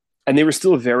 And they were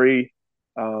still very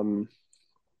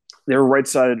they were right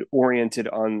sided oriented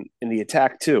in the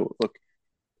attack too. Look,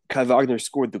 Kai Wagner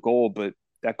scored the goal, but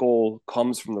that goal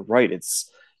comes from the right.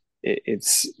 It's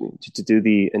to do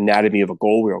the anatomy of a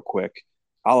goal real quick.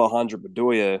 Alejandro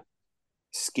Bedoya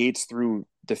skates through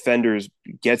defenders,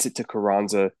 gets it to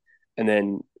Carranza, and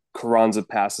then Carranza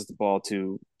passes the ball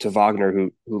to Wagner,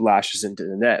 who lashes into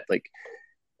the net. Like,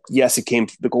 yes,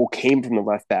 the goal came from the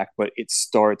left back, but it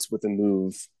starts with a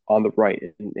move on the right,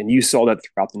 and you saw that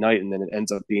throughout the night, and then it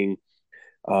ends up being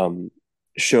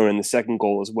shown in the second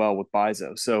goal as well with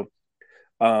Bizo. So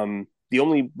the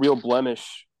only real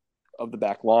blemish of the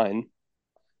back line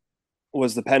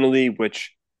was the penalty,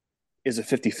 which is a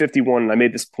 50-50 one. And I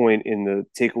made this point in the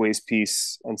takeaways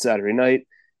piece on Saturday night.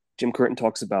 Jim Curtin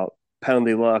talks about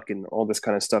penalty luck and all this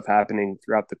kind of stuff happening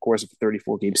throughout the course of a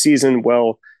 34-game season.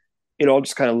 Well, it all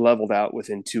just kind of leveled out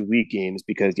within 2 league games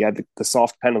because you had the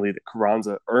soft penalty that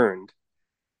Carranza earned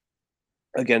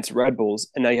against Red Bulls,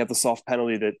 and now you have the soft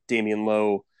penalty that Damian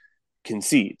Lowe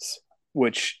concedes,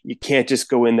 which you can't just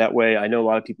go in that way. I know a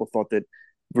lot of people thought that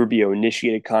Rubio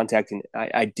initiated contact, and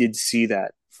I did see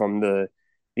that from the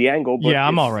angle. But Yeah,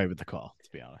 I'm all right with the call,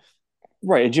 to be honest.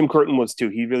 Right, and Jim Curtin was too.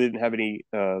 He really didn't have any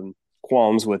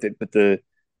qualms with it. But to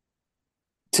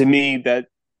me, that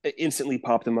instantly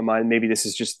popped in my mind. Maybe this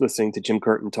is just listening to Jim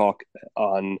Curtin talk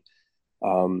on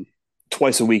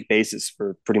twice a week basis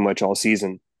for pretty much all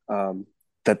season.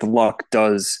 That the luck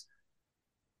does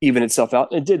even itself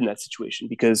out, and it did in that situation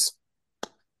because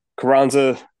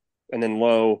Carranza and then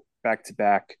Lowe back to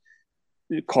back,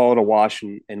 call it a wash,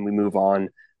 and we move on.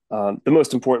 The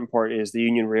most important part is the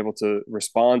Union were able to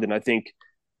respond, and I think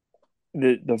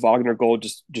the Wagner goal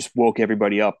just woke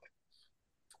everybody up.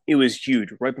 It was huge.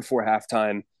 Right before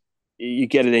halftime, you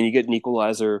get it in, you get an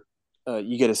equalizer,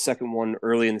 you get a second one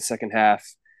early in the second half,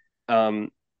 and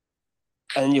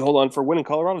you hold on for a win. And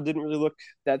Colorado didn't really look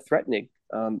that threatening.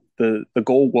 The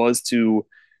goal was to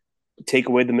take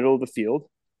away the middle of the field,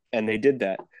 and they did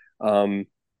that.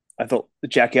 I thought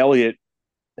Jack Elliott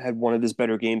had one of his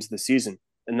better games of the season,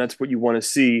 and that's what you want to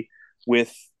see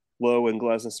with Lowe and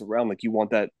Glesnes around. Like, you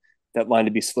want that line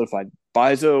to be solidified.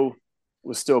 Bizo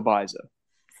was still Bizo.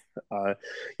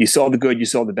 You saw the good, you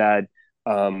saw the bad.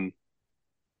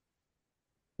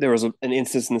 there was an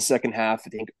instance in the second half, I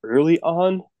think early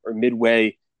on or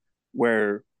midway,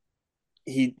 where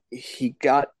he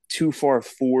got too far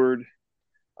forward,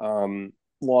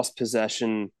 lost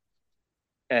possession,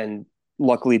 and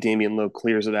luckily Damian Lowe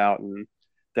clears it out, and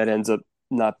that ends up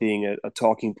not being a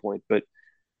talking point. But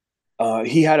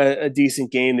he had a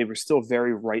decent game. They were still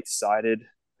very right sided,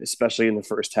 especially in the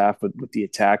first half with the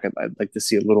attack. I'd like to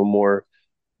see a little more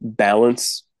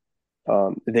balance.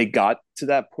 They got to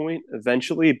that point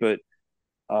eventually, but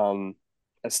um,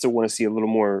 I still want to see a little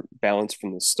more balance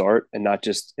from the start and not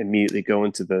just immediately go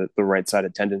into the right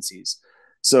sided tendencies.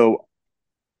 So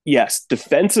yes,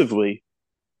 defensively,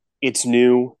 it's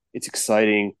new, it's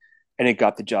exciting, and it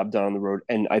got the job done on the road.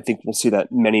 And I think we'll see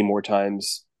that many more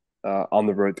times on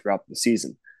the road throughout the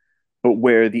season. But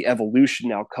where the evolution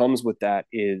now comes with that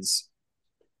is,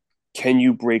 can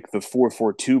you break the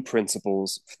 4-4-2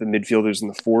 principles for the midfielders and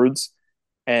the forwards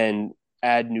and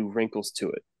add new wrinkles to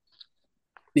it?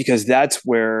 Because that's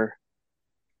where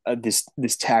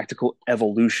this tactical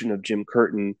evolution of Jim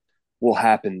Curtin will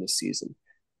happen this season.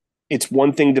 It's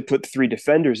one thing to put three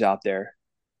defenders out there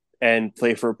and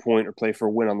play for a point or play for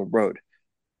a win on the road.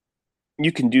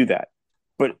 You can do that.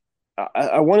 But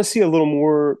I want to see a little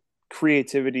more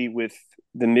creativity with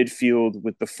the midfield,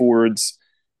 with the forwards.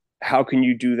 How can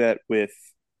you do that with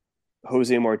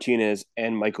Jose Martinez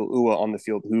and Michael Ua on the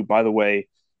field, who, by the way,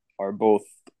 are both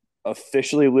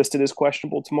officially listed as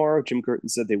questionable tomorrow? Jim Curtin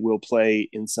said they will play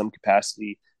in some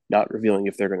capacity, not revealing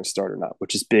if they're going to start or not,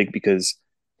 which is big because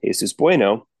Jesus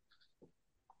Bueno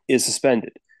is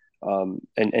suspended.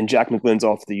 And Jack McGlynn's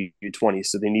off the U20,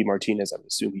 so they need Martinez. I would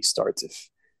assume he starts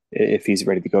if he's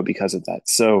ready to go because of that.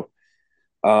 So,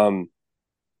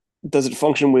 does it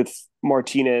function with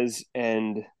Martinez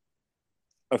and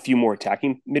a few more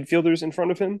attacking midfielders in front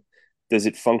of him? Does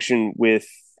it function with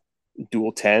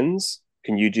dual tens?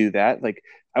 Can you do that? Like,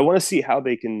 I want to see how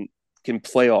they can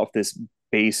play off this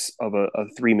base of a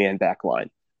three-man back line,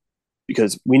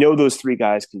 because we know those three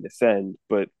guys can defend,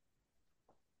 but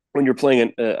when you're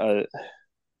playing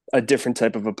a different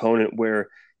type of opponent where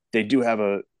they do have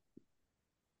a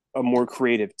more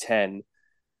creative 10,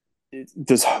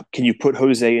 can you put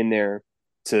Jose in there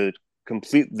to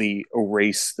completely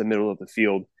erase the middle of the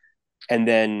field and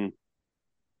then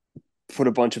put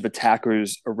a bunch of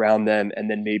attackers around them, and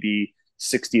then maybe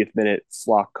 60th minute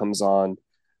Flock comes on,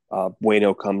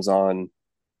 Bueno comes on,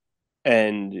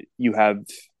 and you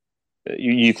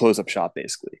close up shop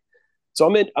basically. So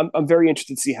I'm very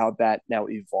interested to see how that now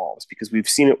evolves, because we've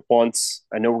seen it once.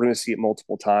 I know we're going to see it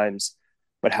multiple times,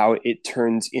 but how it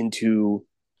turns into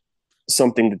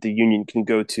something that the Union can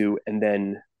go to and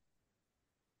then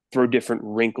throw different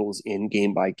wrinkles in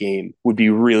game by game would be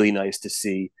really nice to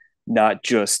see. Not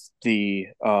just the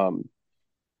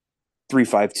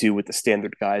 3-5-2 with the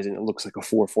standard guys and it looks like a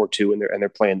 4-4-2 and they're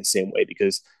playing the same way,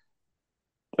 because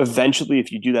eventually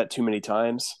if you do that too many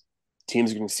times,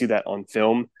 teams are going to see that on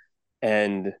film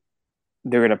and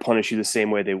they're going to punish you the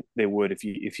same way they would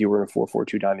if you were in a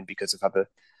 4-4-2 diamond, because of how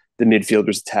the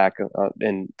midfielders attack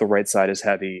and the right side is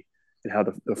heavy and how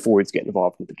the forwards get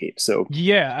involved with the game. So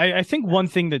yeah, I think one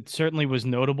thing that certainly was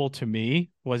notable to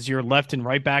me was your left and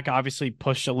right back obviously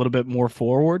pushed a little bit more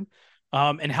forward,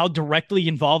 and how directly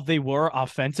involved they were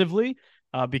offensively.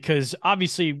 Because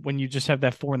obviously when you just have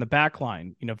that four in the back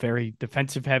line, very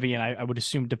defensive heavy, and I would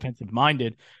assume defensive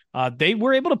minded, they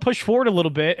were able to push forward a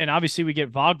little bit. And obviously we get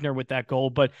Wagner with that goal.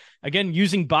 But again,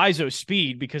 using Bizo's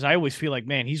speed, because I always feel like,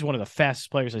 man, he's one of the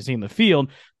fastest players I see in the field.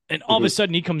 And all of a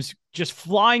sudden he comes just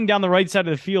flying down the right side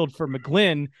of the field for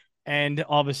McGlynn. And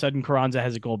all of a sudden Carranza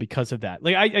has a goal because of that.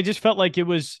 Like, I just felt like it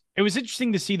was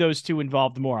interesting to see those two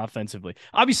involved more offensively.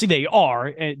 Obviously they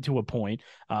are to a point,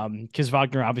 because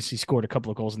Wagner obviously scored a couple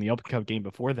of goals in the Open Cup game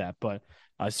before that, but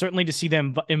certainly to see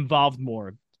them involved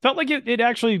more felt like it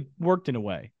actually worked in a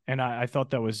way. And I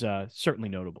thought that was certainly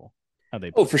notable how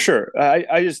they played. Oh, for sure.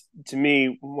 I just, to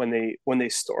me, when they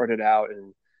started out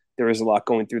and there was a lot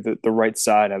going through the right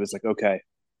side, I was like, okay,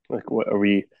 like, what are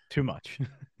we? Too much.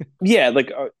 Yeah,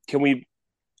 like, can we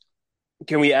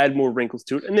add more wrinkles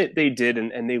to it? And they did,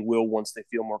 and they will once they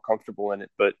feel more comfortable in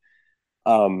it.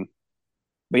 Um,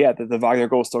 but yeah, the Wagner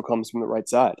goal still comes from the right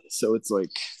side, so it's like,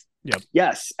 Yep.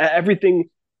 yes, everything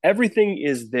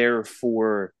is there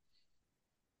for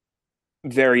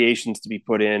variations to be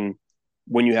put in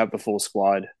when you have the full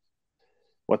squad.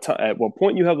 At what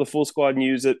point you have the full squad and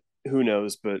use it, who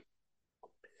knows? But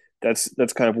that's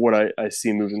kind of what I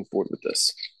see moving forward with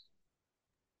this.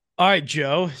 All right,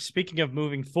 Joe. Speaking of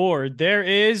moving forward, there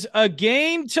is a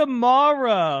game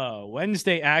tomorrow.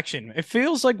 Wednesday action. It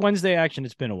feels like Wednesday action.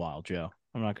 It's been a while, Joe.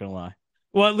 I'm not gonna lie.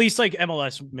 Well, at least like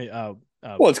MLS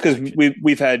Well, it's because action.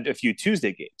 we've had a few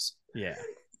Tuesday games. Yeah.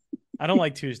 I don't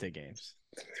like Tuesday games.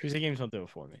 Tuesday games don't do it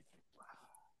for me.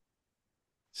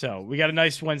 So we got a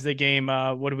nice Wednesday game.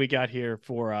 What do we got here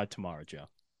for tomorrow, Joe?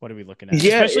 What are we looking at?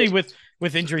 Yeah, Especially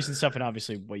with injuries and stuff, and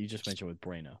obviously what you just mentioned with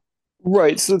Breno.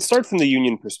 right. So let's start from the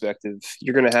Union perspective.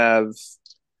 You're going to have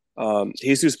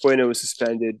Jesus Bueno is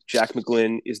suspended. Jack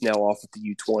McGlynn is now off with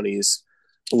the U20s,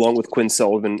 along with Quinn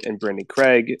Sullivan and Brandon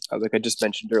Craig. Like I just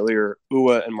mentioned earlier,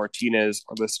 Ua and Martinez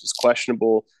are listed as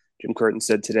questionable. Jim Curtin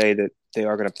said today that they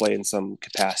are going to play in some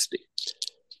capacity.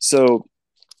 So,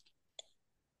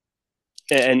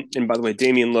 and by the way,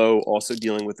 Damian Lowe also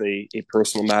dealing with a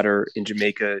personal matter in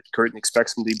Jamaica. Curtin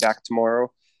expects him to be back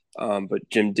tomorrow, but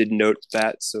Jim did note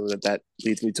that, so that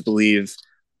leads me to believe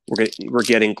we're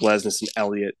getting Glesnes and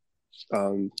Elliott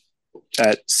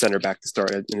at center back to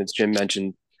start. And as Jim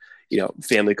mentioned,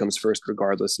 family comes first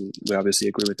regardless, and we obviously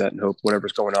agree with that and hope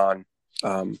whatever's going on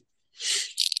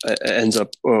ends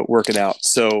up working out.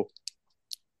 So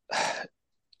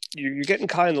you're getting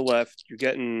Kai on the left. You're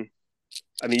getting,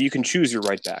 you can choose your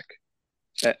right back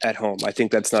at home. I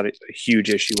think that's not a huge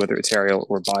issue, whether it's Ariel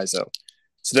or Bizo.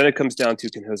 So then it comes down to,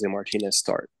 can Jose Martinez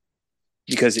start?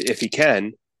 Because if he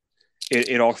can,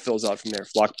 it all fills out from there.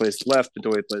 Flock plays the left,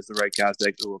 Bedoya plays the right,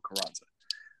 Gazdag, Ua,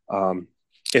 Carranza.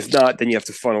 If not, then you have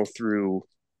to funnel through,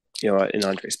 in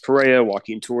Andres Perea,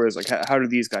 Joaquin Torres. Like, how do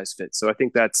these guys fit? So I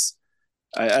think that's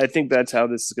how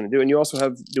this is going to do. And you also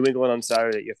have New England on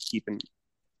Saturday that you have to keep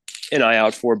an eye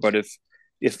out for. But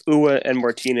if Ua and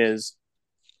Martinez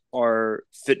are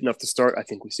fit enough to start, I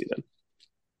think we see them.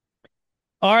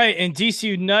 All right, and DC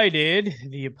United,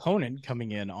 the opponent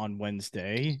coming in on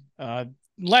Wednesday.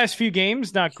 Last few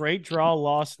games, not great. Draw,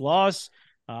 loss.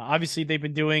 Obviously, they've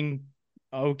been doing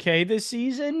okay this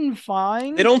season.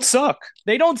 Fine. They don't suck.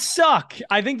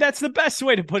 I think that's the best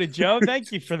way to put it, Joe.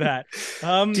 Thank you for that.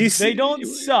 They don't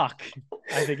suck,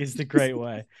 I think is the great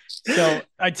way. So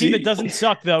a team that doesn't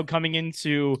suck, though, coming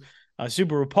into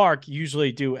Subaru Park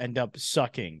usually do end up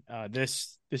sucking.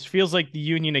 This feels like the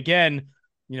Union again.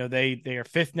 They are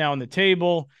fifth now on the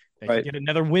table. They can get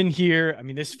another win here.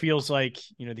 This feels like,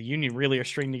 the Union really are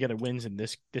stringing together wins, and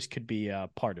this could be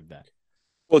part of that.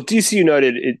 Well, DC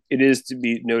United, it is to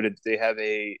be noted, they have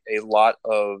a lot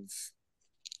of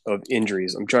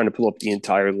injuries. I'm trying to pull up the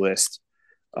entire list.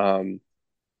 But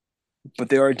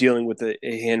they are dealing with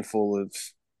a handful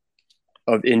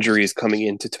of injuries coming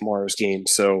into tomorrow's game.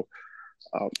 So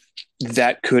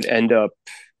that could end up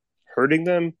hurting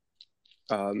them.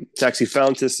 Taxi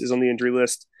Fountas is on the injury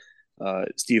list.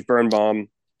 Steve Birnbaum,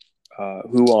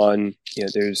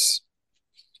 there's,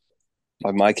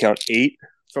 by my count, 8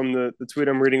 from the tweet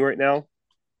I'm reading right now.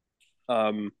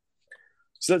 So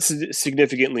that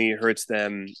significantly hurts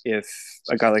them if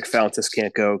a guy like Fountas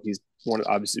can't go. He's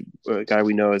obviously a guy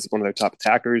we know as one of their top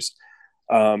attackers.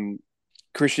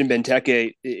 Christian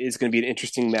Benteke is going to be an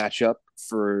interesting matchup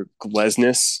for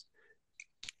Glesnes.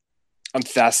 I'm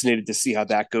fascinated to see how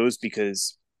that goes,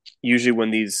 because usually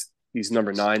when these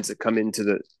number 9s that come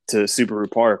into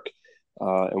Subaru Park,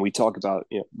 and we talk about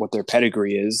what their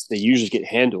pedigree is, they usually get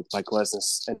handled by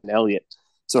Glesnes and Elliott.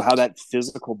 So how that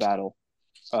physical battle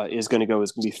is going to go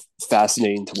is going to be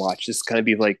fascinating to watch. This is kind of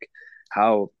be like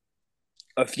how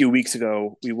a few weeks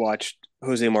ago we watched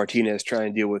Jose Martinez try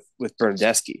and deal with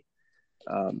Bernadeschi,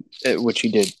 which he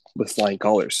did with flying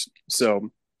colors. So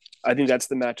I think that's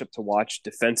the matchup to watch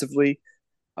defensively.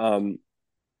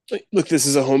 Look, this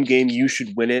is a home game. You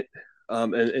should win it.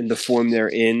 And the form they're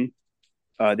in,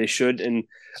 they should. And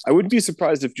I wouldn't be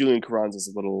surprised if Julian Carranza is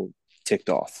a little ticked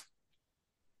off.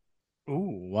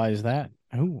 Ooh, why is that?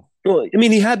 Ooh. Well,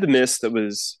 he had the miss that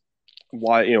was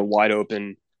wide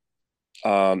open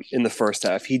in the first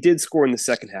half. He did score in the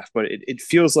second half, but it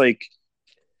feels like,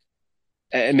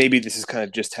 and maybe this is kind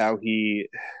of just how he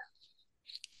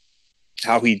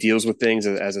deals with things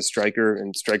as a striker,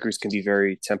 and strikers can be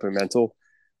very temperamental.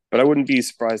 But I wouldn't be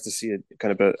surprised to see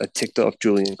kind of a ticked off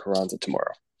Julian Carranza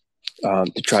tomorrow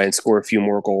to try and score a few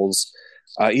more goals.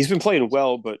 He's been playing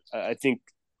well, but I think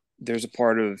there's a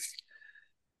part of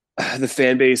the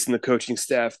fan base and the coaching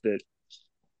staff that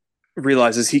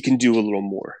realizes he can do a little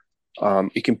more.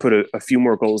 He can put a few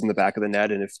more goals in the back of the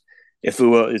net, and if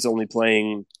Ua is only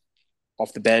playing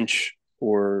off the bench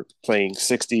or playing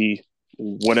 60,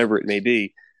 whatever it may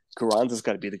be, Carranza's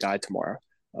got to be the guy tomorrow.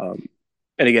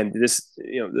 And again, this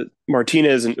the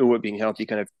Martinez and Ua being healthy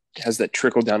kind of has that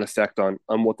trickle down effect on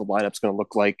what the lineup's going to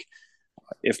look like.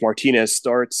 If Martinez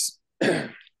starts,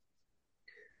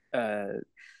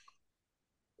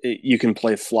 you can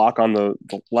play Flock on the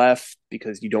left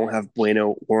because you don't have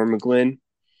Bueno or McGlynn.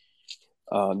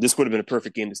 This would have been a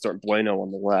perfect game to start Bueno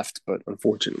on the left, but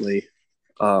unfortunately,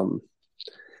 Um,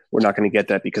 we're not going to get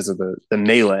that because of the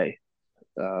melee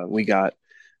we got.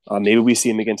 Maybe we see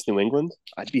him against New England.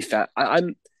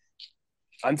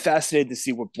 I'm fascinated to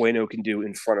see what Bueno can do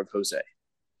in front of Jose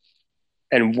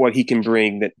and what he can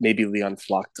bring that maybe Leon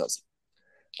Flock doesn't.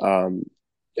 Um,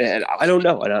 and I don't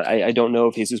know. And I don't know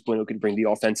if Jesus Bueno can bring the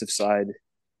offensive side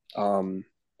um,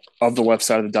 of the left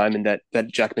side of the diamond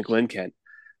that Jack McGlynn can,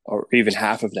 or even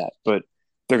half of that. But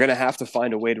they're going to have to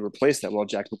find a way to replace that while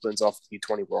Jack McGlynn's off the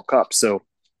T20 World Cup. So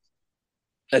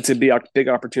that's a big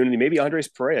opportunity. Maybe Andres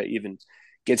Perea even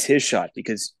gets his shot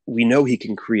because we know he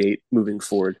can create moving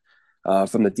forward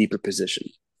from the deeper position.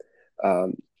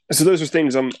 Um, so those are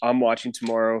things I'm watching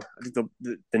tomorrow. I think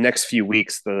the next few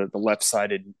weeks, the left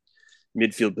sided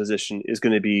midfield position is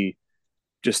going to be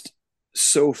just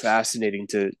so fascinating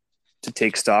to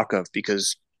take stock of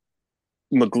because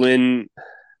McGlynn's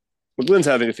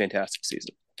having a fantastic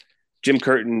season. Jim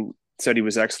Curtin said he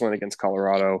was excellent against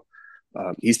Colorado.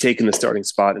 He's taken the starting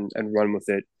spot and run with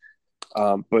it.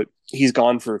 But he's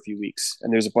gone for a few weeks,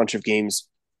 and there's a bunch of games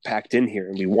packed in here,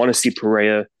 and we want to see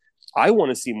Perea. I want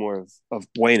to see more of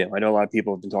Bueno. I know a lot of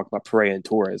people have been talking about Perea and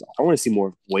Torres. I want to see more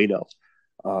of Bueno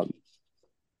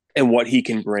and what he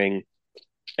can bring.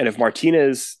 And if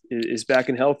Martinez is back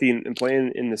and healthy and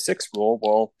playing in the sixth role,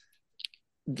 well,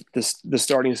 the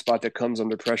starting spot that comes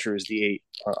under pressure is the 8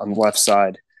 on the left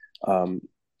side. I'm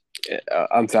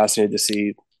fascinated to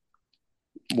see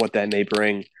what that may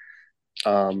bring.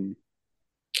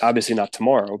 Obviously not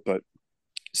tomorrow, but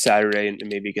Saturday and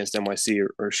maybe against NYC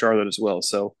or Charlotte as well.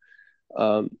 So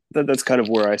that's kind of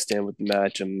where I stand with the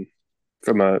match and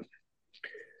from a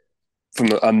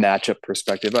matchup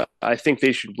perspective. I think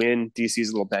they should win. DC's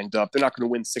a little banged up. They're not going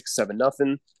to win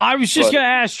 6-7-0. I was just gonna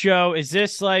ask Joe, is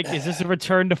this a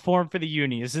return to form for the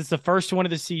Uni? Is this the first one of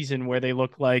the season where they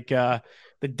look like the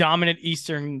dominant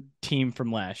Eastern team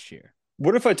from last year?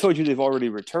 What if I told you they've already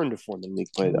returned to form in league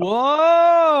play, though?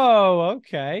 Whoa.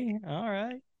 Okay. All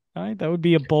right. That would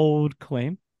be a bold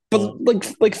claim. But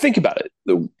like think about it.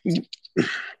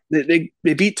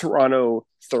 They beat Toronto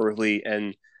thoroughly,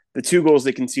 and the 2 goals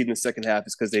they conceded in the second half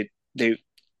is because they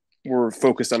were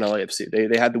focused on LAFC.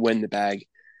 They had to win the bag.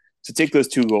 So take those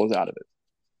 2 goals out of it.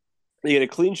 They get a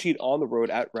clean sheet on the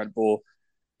road at Red Bull,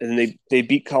 and then they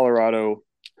beat Colorado,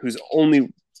 who's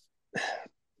only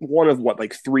one of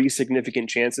 3 significant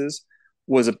chances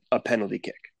was a penalty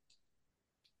kick.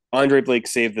 Andre Blake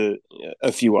saved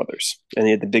a few others, and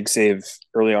he had the big save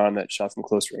early on that shot from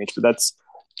close range. But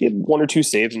he had 1 or 2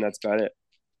 saves, and that's about it.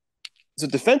 So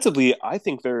defensively, I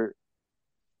think they're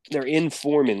in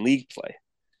form in league play.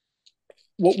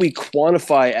 What we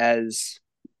quantify as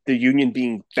the Union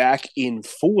being back in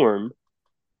form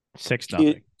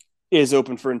 6-0 is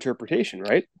open for interpretation,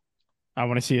 right? I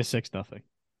want to see a 6-0.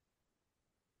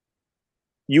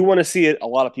 You want to see it. A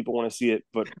lot of people want to see it,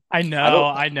 but I know.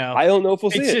 I don't know if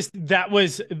we'll see it. It's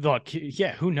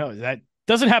just who knows? That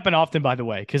doesn't happen often, by the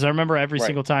way, because I remember every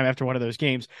single time after one of those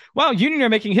games, wow, Union are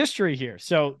making history here.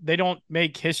 So they don't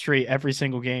make history every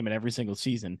single game and every single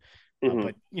season.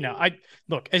 Mm-hmm.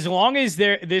 But as long as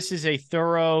this is a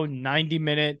thorough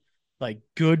 90-minute,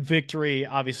 good victory.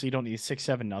 Obviously, you don't need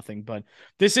 6-7-0, but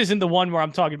this isn't the one where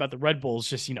I'm talking about the Red Bulls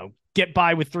just get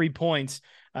by with 3 points.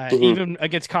 Even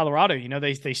against Colorado,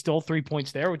 they stole 3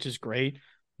 points there, which is great.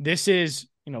 This is,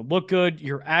 look good.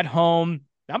 You're at home.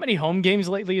 Not many home games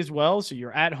lately as well. So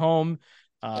you're at home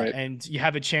and you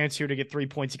have a chance here to get 3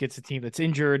 points against a team that's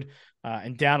injured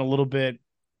and down a little bit.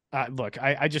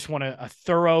 I just want a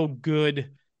thorough, good,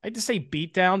 I hate to say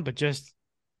beat down, but just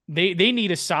they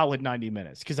need a solid 90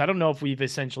 minutes because I don't know if we've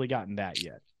essentially gotten that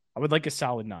yet. I would like a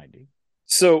solid 90.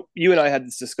 So you and I had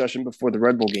this discussion before the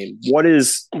Red Bull game. What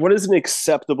is an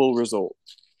acceptable result?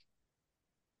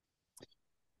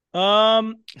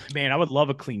 Man, I would love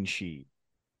a clean sheet,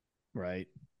 right?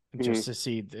 Just to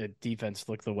see the defense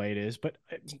look the way it is. But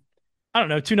I don't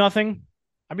know, 2-0.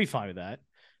 I'd be fine with that.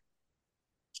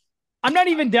 I'm not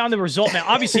even down the result now.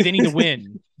 Obviously, they need to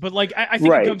win, but I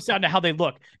think it comes down to how they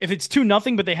look. If it's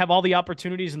 2-0, but they have all the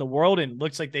opportunities in the world and it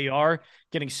looks like they are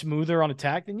getting smoother on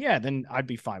attack, then I'd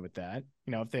be fine with that.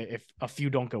 If a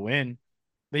few don't go in,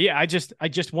 but yeah, I just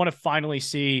want to finally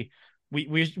see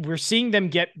we're seeing them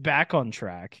get back on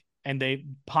track and they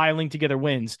piling together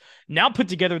wins. Now put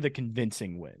together the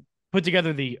convincing win. Put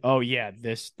together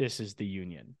this is the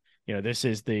Union. This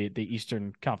is the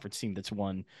Eastern Conference team that's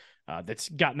won. That's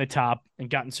gotten the top and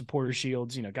gotten supporter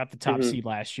shields, got the top seed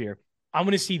last year. I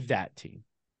want to see that team.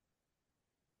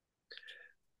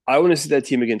 I want to see that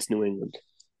team against New England.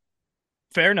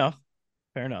 Fair enough.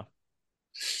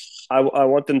 I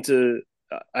want them to.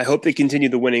 I hope they continue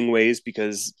the winning ways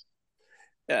because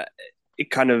it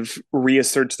kind of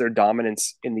reasserts their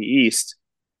dominance in the East.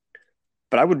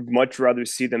 But I would much rather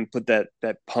see them put that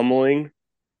pummeling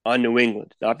on New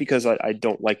England, not because I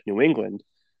don't like New England,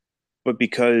 but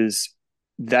because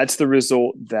that's the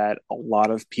result that a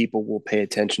lot of people will pay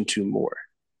attention to more.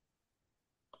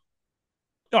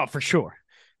 Oh, for sure.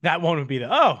 That one would be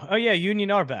oh yeah,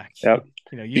 Union are back. Yep.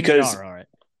 Union because, are all right.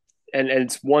 And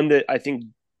it's one that I think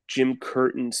Jim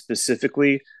Curtin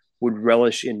specifically would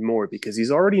relish in more because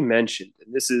he's already mentioned,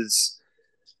 and this is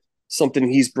something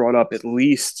he's brought up at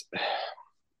least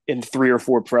in 3 or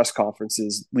 4 press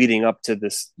conferences leading up to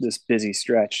this busy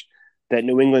stretch, that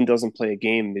New England doesn't play a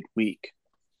game midweek,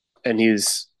 and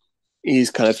he's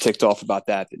kind of ticked off about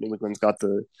that. That New England's got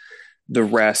the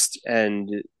rest and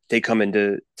they come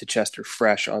into Chester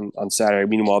fresh on Saturday.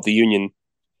 Meanwhile, the Union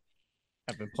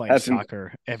have been playing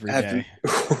soccer every day,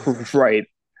 right?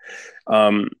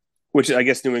 Which I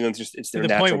guess New England's just it's their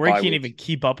natural. The point where you can't even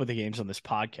keep up with the games on this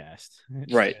podcast,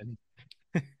 right?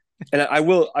 And I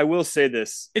will say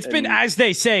this. It's been, as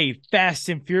they say, fast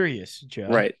and furious, Joe.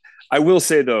 Right. I will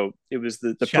say, though, it was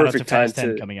the perfect time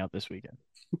to coming out this weekend.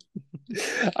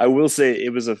 I will say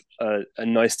it was a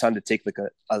nice time to take like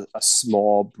a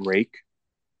small break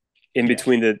in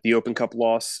between the Open Cup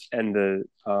loss and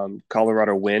the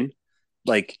Colorado win.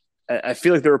 Like, I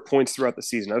feel like there were points throughout the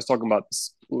season. I was talking about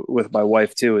this with my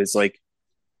wife, too, is like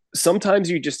sometimes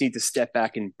you just need to step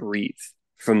back and breathe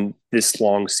from this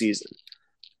long season.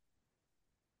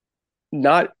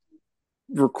 Not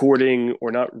recording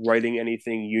or not writing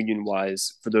anything union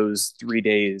wise for those 3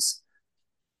 days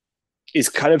is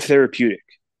kind of therapeutic,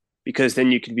 because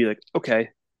then you can be like, okay,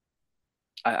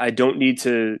 I don't need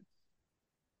to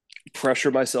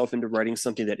pressure myself into writing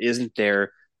something that isn't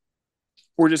there.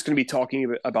 We're just going to be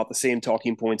talking about the same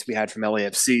talking points we had from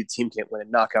LAFC. Team can't win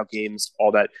in knockout games,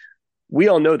 all that. We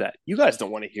all know that. You guys don't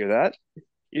want to hear that.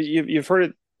 You've heard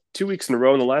it 2 weeks in a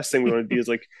row, and the last thing we want to do is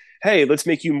like, hey, let's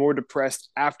make you more depressed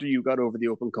after you got over the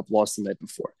Open Cup loss the night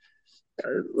before.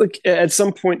 Like at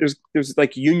some point, there's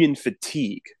like union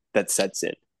fatigue that sets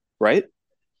in, right?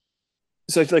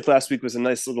 So I feel like last week was a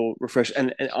nice little refresh.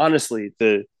 And honestly,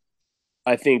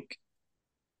 I think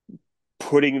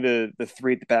putting the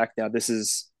 3 at the back now, this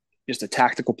is just a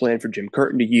tactical plan for Jim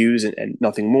Curtin to use and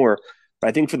nothing more. But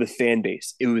I think for the fan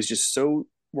base, it was just so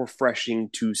refreshing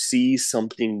to see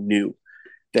something new,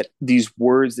 that these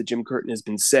words that Jim Curtin has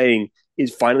been saying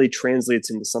is finally translates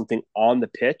into something on the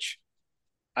pitch.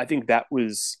 I think that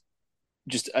was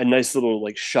just a nice little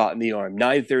like shot in the arm.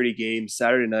 9:30 game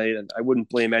Saturday night, and I wouldn't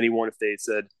blame anyone if they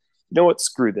said, "You know what?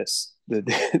 Screw this. The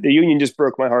Union just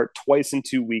broke my heart twice in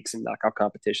 2 weeks in knockout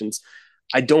competitions.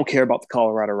 I don't care about the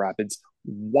Colorado Rapids.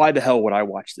 Why the hell would I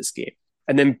watch this game?"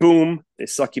 And then boom, they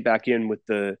suck you back in with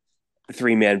the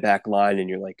 3-man back line, and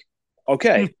you're like,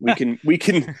 okay, we can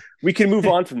move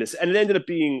on from this. And it ended up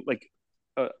being like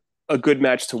a good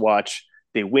match to watch.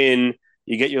 They win.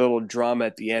 You get your little drama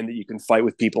at the end that you can fight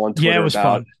with people on Twitter. Yeah, it was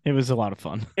fun. It was a lot of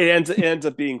fun. It ends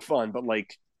up being fun, but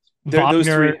like those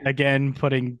three again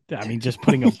putting a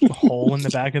hole in the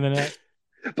back of the net.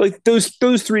 But like those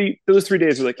 3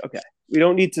 days were like, okay, we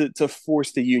don't need to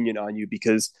force the Union on you,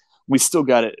 because we still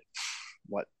got it.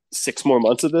 What, 6 more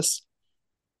months of this?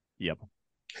 Yep.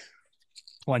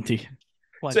 Plenty.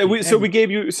 So we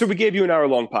gave you an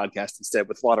hour-long podcast instead,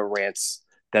 with a lot of rants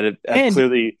that have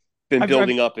clearly been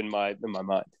building up in my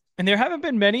mind. And there haven't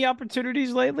been many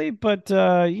opportunities lately, but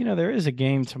there is a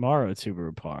game tomorrow at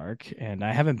Subaru Park, and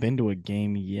I haven't been to a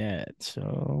game yet, so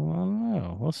I don't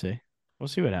know. We'll see. We'll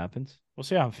see what happens. We'll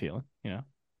see how I'm feeling.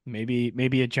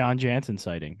 Maybe a John Jansen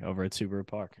sighting over at Subaru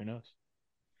Park. Who knows?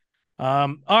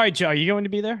 All right, Joe, are you going to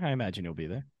be there? I imagine you'll be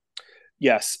there.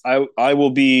 Yes, I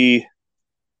will be.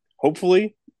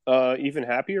 Hopefully, even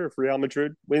happier if Real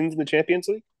Madrid wins in the Champions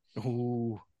League.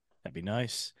 Ooh, that'd be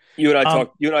nice. You and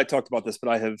I talked about this, but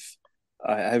I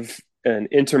have an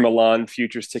Inter Milan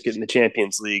futures ticket in the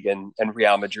Champions League and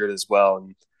Real Madrid as well,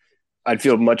 and I'd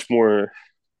feel much more.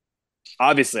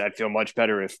 Obviously, I'd feel much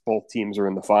better if both teams are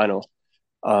in the final,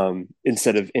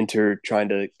 instead of Inter trying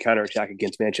to counterattack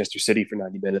against Manchester City for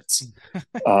 90 minutes.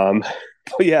 But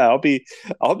yeah, I'll be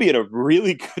in a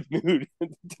really good mood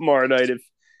tomorrow night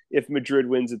if Madrid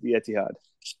wins at the Etihad.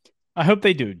 I hope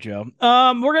they do, Joe.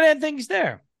 We're going to end things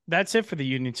there. That's it for the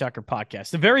Union Soccer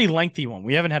Podcast. A very lengthy one.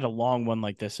 We haven't had a long one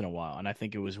like this in a while, and I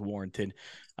think it was warranted.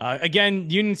 Again,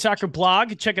 Union Soccer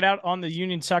Blog. Check it out on the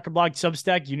Union Soccer Blog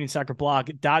Substack,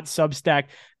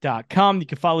 unionsoccerblog.substack.com. You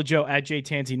can follow Joe at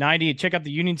JTansey90 and check out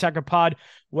the Union Soccer Pod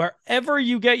wherever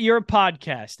you get your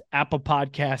podcast, Apple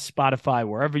Podcasts, Spotify,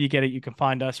 wherever you get it, you can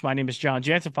find us. My name is John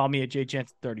Jansen. Follow me at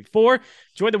jjansen34.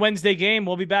 Enjoy the Wednesday game.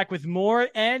 We'll be back with more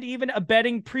and even a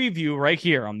betting preview right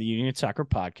here on the Union Soccer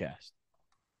Podcast.